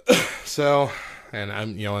 So, and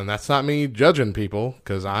and that's not me judging people,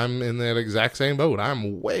 because I'm in that exact same boat.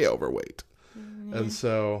 I'm way overweight. Mm-hmm. And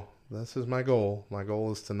so this is my goal. My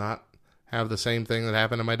goal is to not have the same thing that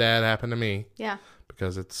happened to my dad happen to me. Yeah.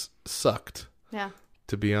 Because it's sucked. Yeah.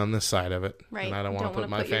 To be on this side of it. Right. And I don't want to put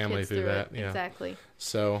my family through that. Yeah. Exactly.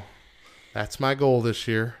 So that's my goal this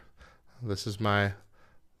year. This was my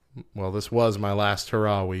last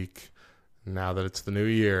hurrah week. Now that it's the new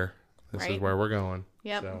year, this is where we're going.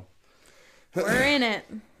 Yep. So. We're in it.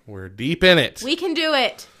 We're deep in it. We can do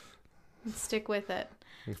it. Let's stick with it.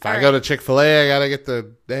 If I go to Chick-fil-A, I got to get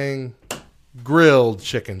the dang grilled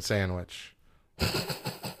chicken sandwich.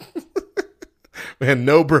 And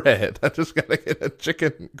no bread. I just got to get a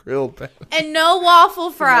chicken grilled pan. And no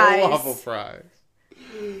waffle fries. No waffle fries.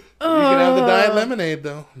 You can have the Diet Lemonade,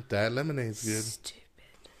 though. Diet Lemonade's good. Stupid.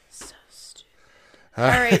 So stupid. All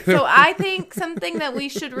right. So I think something that we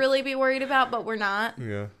should really be worried about, but we're not.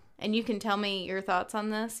 Yeah. And you can tell me your thoughts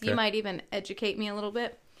on this. Okay. You might even educate me a little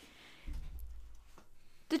bit.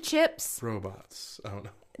 The chips. Robots. I don't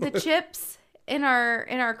know. The chips in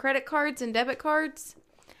our credit cards and debit cards,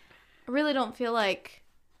 I really don't feel like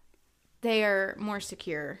they are more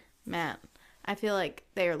secure, Matt. I feel like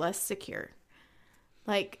they are less secure.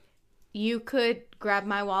 Like, you could grab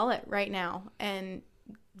my wallet right now and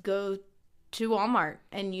go to Walmart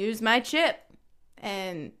and use my chip.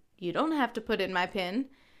 And you don't have to put in my PIN.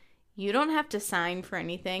 You don't have to sign for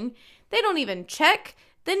anything. They don't even check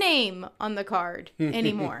the name on the card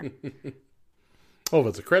anymore. Oh, if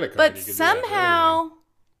it's a credit card. But somehow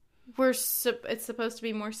it's supposed to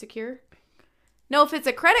be more secure. No, if it's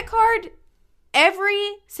a credit card,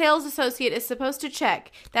 every sales associate is supposed to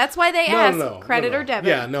check. That's why they ask credit or debit.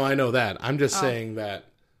 Yeah, no, I know that. I'm just saying that,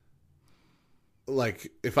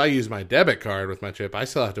 like, if I use my debit card with my chip, I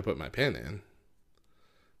still have to put my PIN in.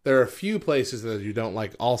 There are a few places that you don't,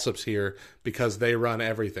 like Allsup's here, because they run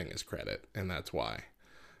everything as credit, and that's why.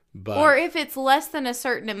 But, or if it's less than a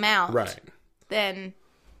certain amount. Right. Then.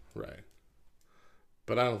 Right.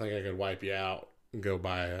 But I don't think I could wipe you out and go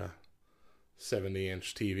buy a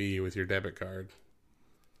 70-inch TV with your debit card.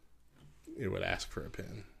 It would ask for a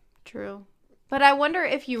PIN. True. But I wonder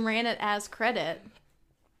if you ran it as credit.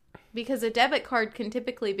 Because a debit card can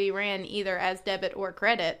typically be ran either as debit or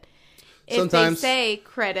credit. Sometimes, if they say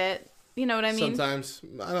credit, you know what I mean? Sometimes.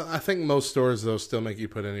 I think most stores, though, still make you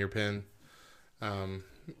put in your PIN.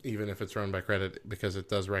 Even if it's run by credit, because it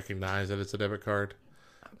does recognize that it's a debit card.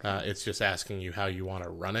 Okay. It's just asking you how you want to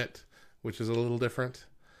run it, which is a little different.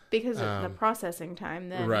 Because of the processing time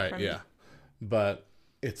then. Right, yeah. But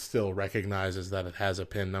it still recognizes that it has a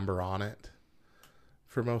PIN number on it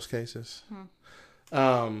for most cases. But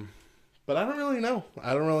I don't really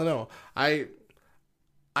know.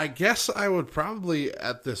 I guess I would probably,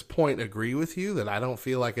 at this point, agree with you that I don't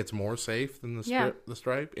feel like it's more safe than the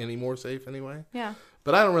Stripe. Any more safe, anyway. Yeah.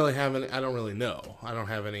 But I don't really have any. I don't really know. I don't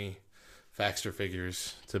have any facts or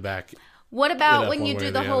figures to back. What about when you do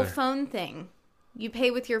the whole phone thing? You pay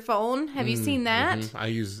with your phone. Have you seen that? Mm-hmm. I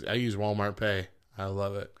use Walmart Pay. I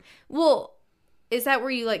love it. Well, is that where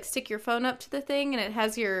you like stick your phone up to the thing and it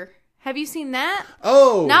has your? Have you seen that?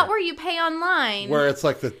 Oh, not where you pay online. Where it's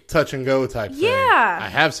like the touch and go type thing. Yeah, I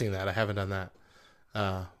have seen that. I haven't done that.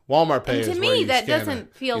 Walmart Pay. And to me, that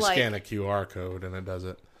doesn't feel like you scan a QR code and it does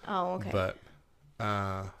it. Oh, okay. But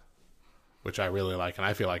which I really like, and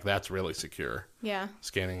I feel like that's really secure. Yeah.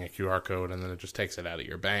 Scanning a QR code, and then it just takes it out of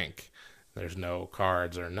your bank. There's no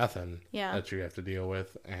cards or nothing that you have to deal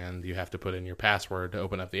with, and you have to put in your password to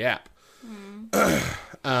open up the app.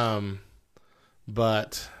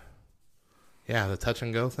 But, yeah, the touch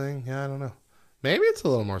and go thing, I don't know. Maybe it's a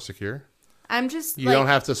little more secure. I'm just You don't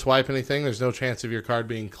have to swipe anything. There's no chance of your card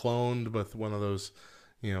being cloned with one of those,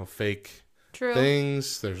 fake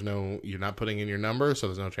things. You're not putting in your number, so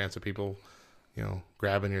there's no chance of people,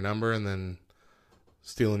 grabbing your number and then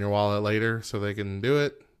stealing your wallet later so they can do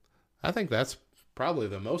it. I think that's probably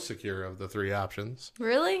the most secure of the three options.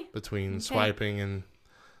 Really? Between swiping,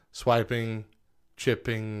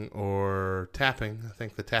 chipping, or tapping. I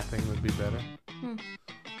think the tapping would be better.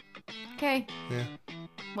 Okay. Yeah.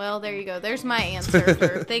 Well, there you go. There's my answer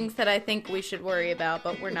for things that I think we should worry about,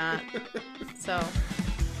 but we're not. So,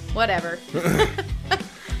 whatever.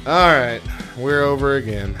 All right. We're over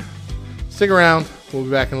again. Stick around. We'll be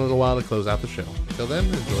back in a little while to close out the show. Until then,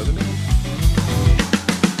 enjoy the meal.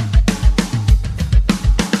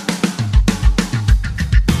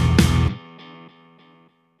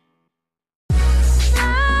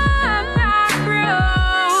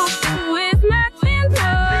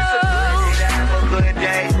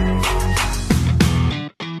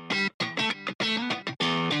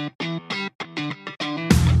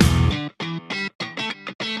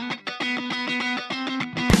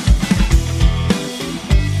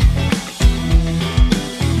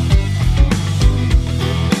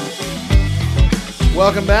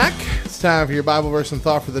 Welcome back. It's time for your Bible verse and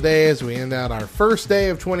thought for the day as we end out our first day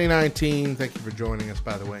of 2019. Thank you for joining us,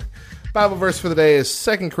 by the way. Bible verse for the day is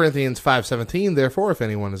 2 Corinthians 5:17. Therefore, if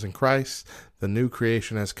anyone is in Christ, the new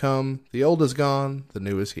creation has come, the old is gone, the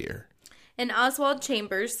new is here. And Oswald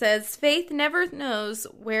Chambers says, faith never knows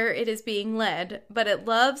where it is being led, but it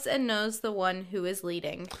loves and knows the one who is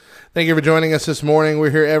leading. Thank you for joining us this morning. We're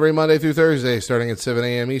here every Monday through Thursday, starting at 7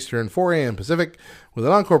 a.m. Eastern, 4 a.m. Pacific, with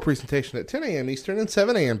an encore presentation at 10 a.m. Eastern and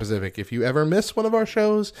 7 a.m. Pacific. If you ever miss one of our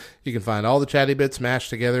shows, you can find all the chatty bits mashed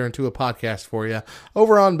together into a podcast for you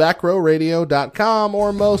over on backrowradio.com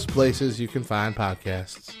or most places you can find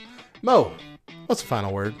podcasts. Mo, what's the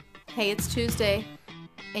final word? Hey, it's Tuesday.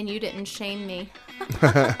 And you didn't shame me.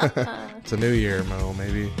 It's a new year, Mo.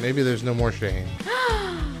 Maybe there's no more shame.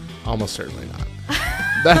 Almost certainly not.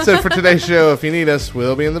 That's it for today's show. If you need us,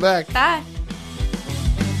 we'll be in the back. Bye.